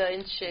bacteria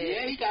and shit.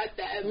 Yeah, he got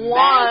that.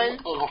 One.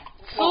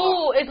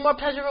 Two, it's more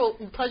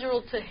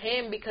pleasurable to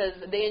him because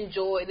they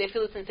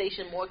feel the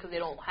sensation more because they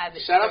don't have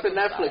it. Shout out to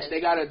Netflix. They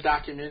got a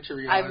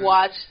documentary on I've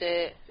watched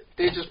it.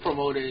 They're just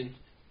promoting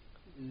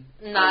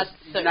not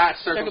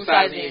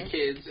circumcising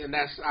kids, and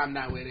I'm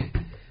not with it.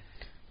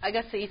 I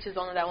guess to each his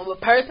own on that one.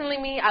 But personally,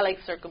 me, I like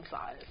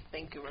circumcised.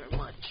 Thank you very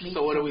much.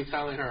 So what are we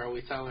telling her? Are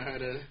we telling her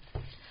to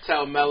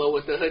tell Mello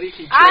with the hoodie?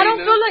 I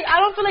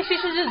don't feel like she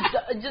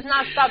should just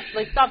not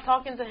stop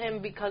talking to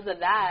him because of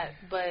that.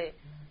 But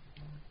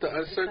the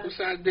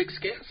uncircumcised dick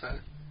scares her.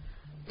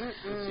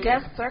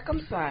 Get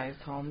circumcised,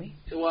 homie.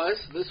 Well,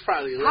 it's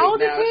probably late now.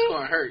 It's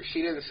gonna hurt.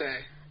 She didn't say.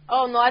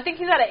 Oh no, I think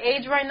he's at an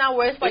age right now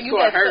where it's like it's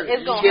gonna hurt.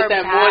 It's gonna you hurt get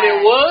that bad.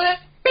 morning wood.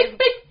 Bing,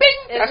 bing,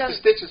 bing. That's the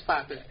stitches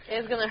popping.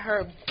 It's gonna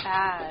hurt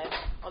bad.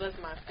 Oh, that's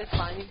mine. It's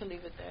fine. You can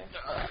leave it there.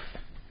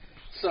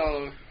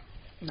 So.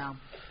 No.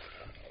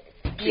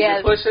 Keep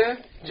it pushing.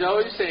 Joe,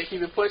 you say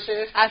keep it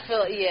pushing? I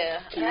feel,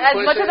 as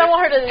much as I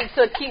want her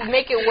to keep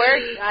make it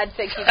work, I'd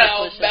say keep it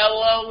pushing.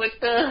 Mello with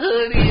the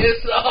hoodie.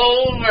 It's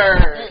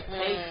over.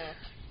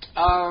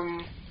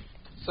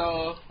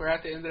 So we're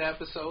at the end of the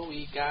episode.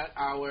 We got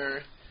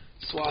our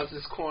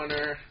Swaz's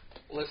Corner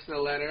listener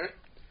letter.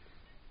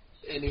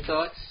 Any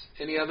thoughts?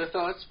 Any other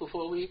thoughts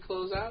before we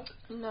close out?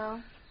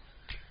 No.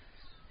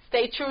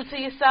 Stay true to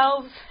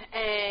yourselves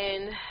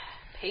and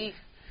peace.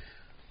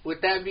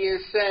 With that being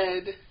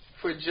said,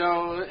 for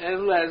Joan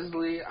and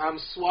Lesley, I'm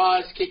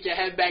Swaz. Kick your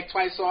head back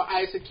twice on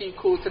ice and keep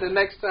cool till the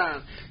next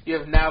time. You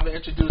have now been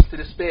introduced to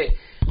the spit.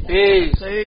 Peace.